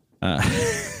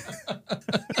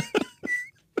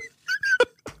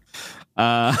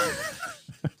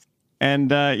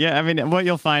I mean, what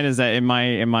you'll find is that in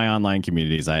my online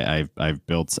communities, I've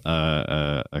built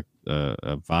a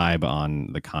vibe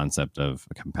on the concept of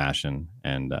compassion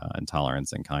and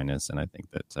tolerance and kindness, and I think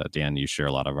that Dan, you share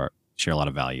a lot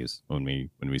of values when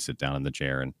we sit down in the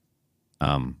chair, and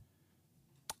I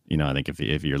think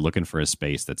if you're looking for a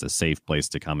space that's a safe place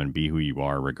to come and be who you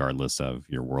are, regardless of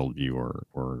your worldview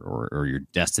or your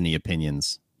Destiny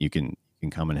opinions, you can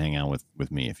come and hang out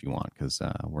with me if you want, because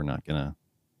we're not gonna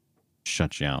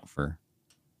shut you out for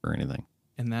anything.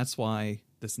 And that's why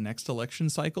this next election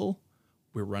cycle,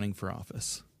 we're running for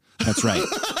office. That's right.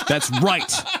 That's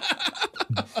right.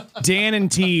 Dan and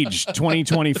Teej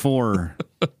 2024.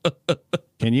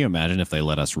 Can you imagine if they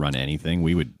let us run anything?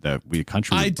 We would. The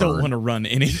country. I don't want to run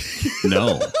anything.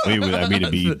 No, we would. I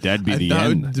mean, that'd be the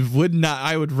end. Would not.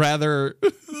 I would rather.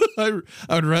 I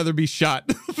would rather be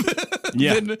shot.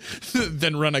 Than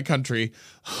run a country.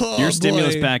 Oh, your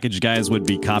stimulus package, guys, would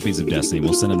be copies of Destiny.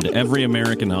 We'll send them to every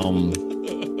American home.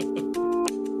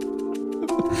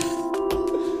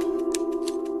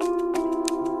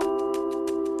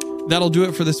 That'll do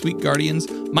it for this week, Guardians.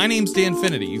 My name's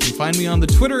Danfinity. You can find me on the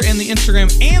Twitter and the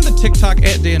Instagram and the TikTok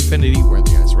at Danfinity, where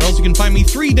the guys, or else you can find me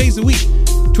 3 days a week.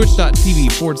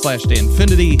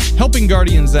 Twitch.tv/Danfinity, helping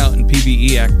Guardians out in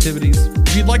PvE activities.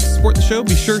 If you'd like to support the show,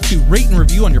 be sure to rate and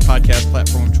review on your podcast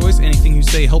platform of choice. Anything you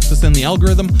say helps us in the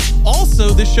algorithm. Also,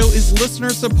 this show is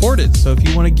listener supported, so if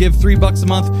you want to give $3 a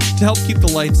month to help keep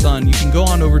the lights on, you can go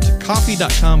on over to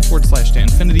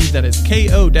coffee.com/Danfinity. That is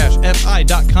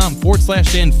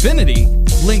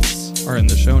ko-fi.com/Danfinity. Links are in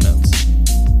the show notes.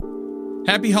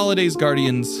 Happy holidays,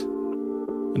 Guardians,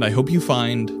 and I hope you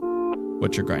find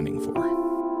what you're grinding for.